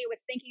ultimately it was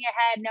thinking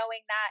ahead,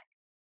 knowing that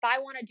if I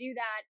want to do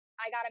that,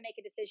 I got to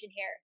make a decision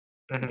here.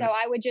 And so Hmm.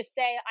 I would just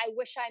say, I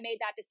wish I made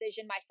that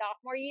decision my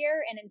sophomore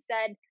year. And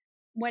instead,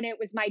 when it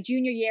was my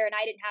junior year and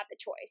I didn't have the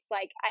choice,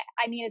 like,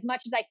 I mean, as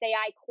much as I say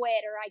I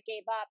quit or I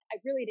gave up, I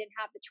really didn't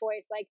have the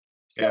choice. Like,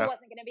 still Yeah.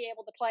 wasn't going to be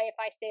able to play if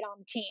I stayed on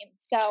the team.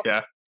 So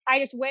Yeah. I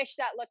just wish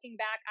that looking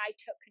back, I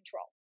took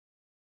control.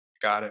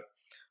 Got it.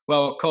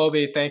 Well,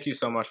 Colby, thank you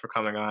so much for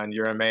coming on.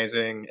 You're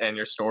amazing, and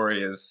your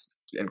story is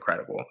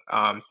incredible.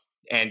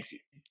 And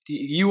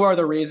you are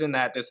the reason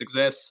that this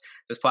exists,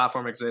 this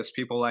platform exists,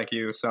 people like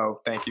you.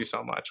 So thank you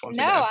so much once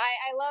No, again.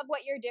 I love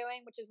what you're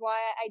doing, which is why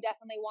I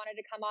definitely wanted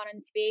to come on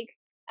and speak.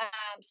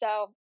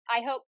 So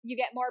I hope you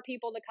get more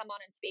people to come on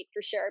and speak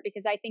for sure,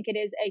 because I think it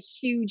is a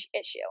huge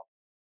issue.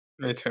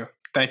 Me too.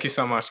 Thank you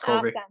so much,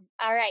 Colby. Awesome.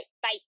 All right.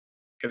 Bye.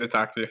 Good to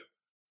talk to you.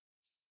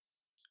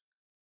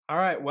 All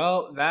right.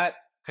 Well, that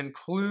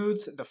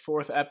concludes the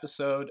fourth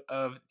episode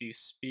of the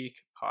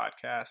Speak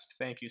podcast.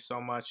 Thank you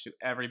so much to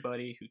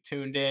everybody who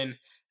tuned in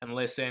and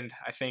listened.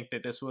 I think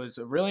that this was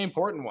a really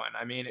important one.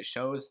 I mean, it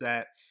shows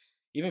that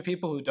even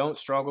people who don't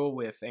struggle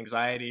with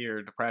anxiety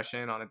or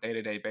depression on a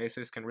day-to-day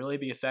basis can really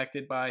be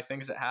affected by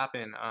things that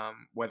happen,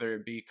 whether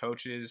it be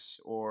coaches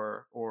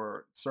or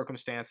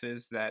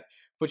circumstances that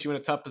put you in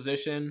a tough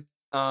position.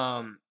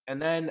 And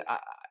then I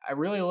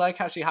really like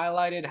how she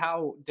highlighted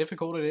how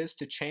difficult it is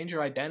to change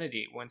your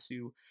identity when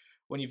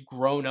you've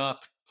grown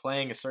up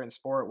playing a certain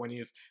sport, when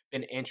you've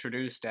been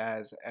introduced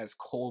as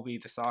Colby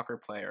the soccer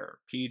player,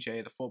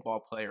 PJ the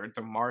football player,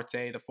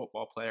 DeMarte the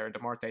football player.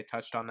 DeMarte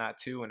touched on that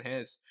too in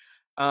his.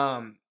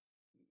 Um,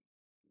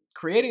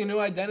 Creating a new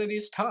identity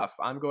is tough.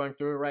 I'm going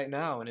through it right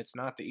now, and it's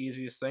not the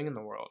easiest thing in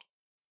the world.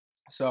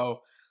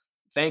 So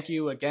thank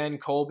you again,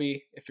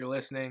 Colby, if you're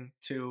listening,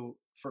 to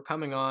for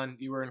coming on.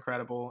 You were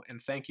incredible,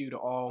 and thank you to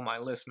all my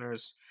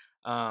listeners.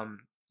 Um,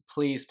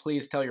 please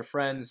tell your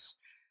friends.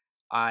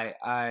 I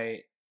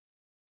I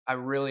I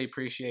really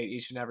appreciate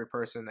each and every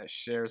person that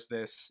shares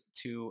this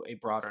to a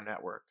broader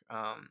network.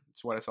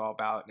 It's what it's all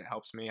about, and it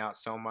helps me out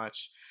so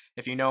much.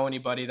 If you know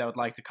anybody that would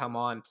like to come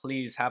on,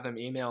 please have them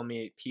email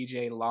me at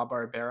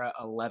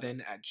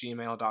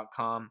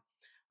pjlabarbera11@gmail.com.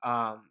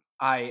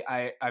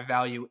 I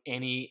value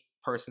any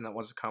person that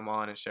wants to come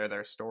on and share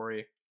their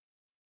story,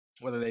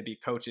 whether they be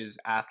coaches,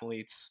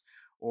 athletes,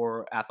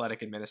 or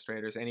athletic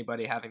administrators,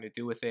 anybody having to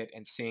do with it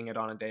and seeing it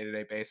on a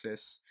day-to-day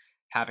basis,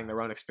 having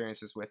their own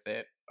experiences with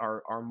it,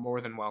 are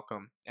more than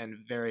welcome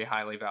and very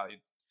highly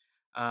valued.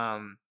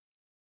 Um,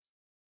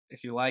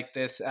 if you like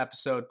this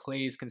episode,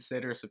 please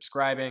consider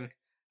subscribing.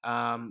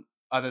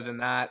 Other than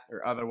that,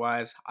 or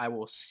otherwise, I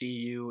will see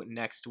you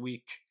next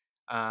week.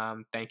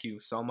 Thank you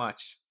so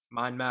much.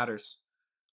 Mind matters.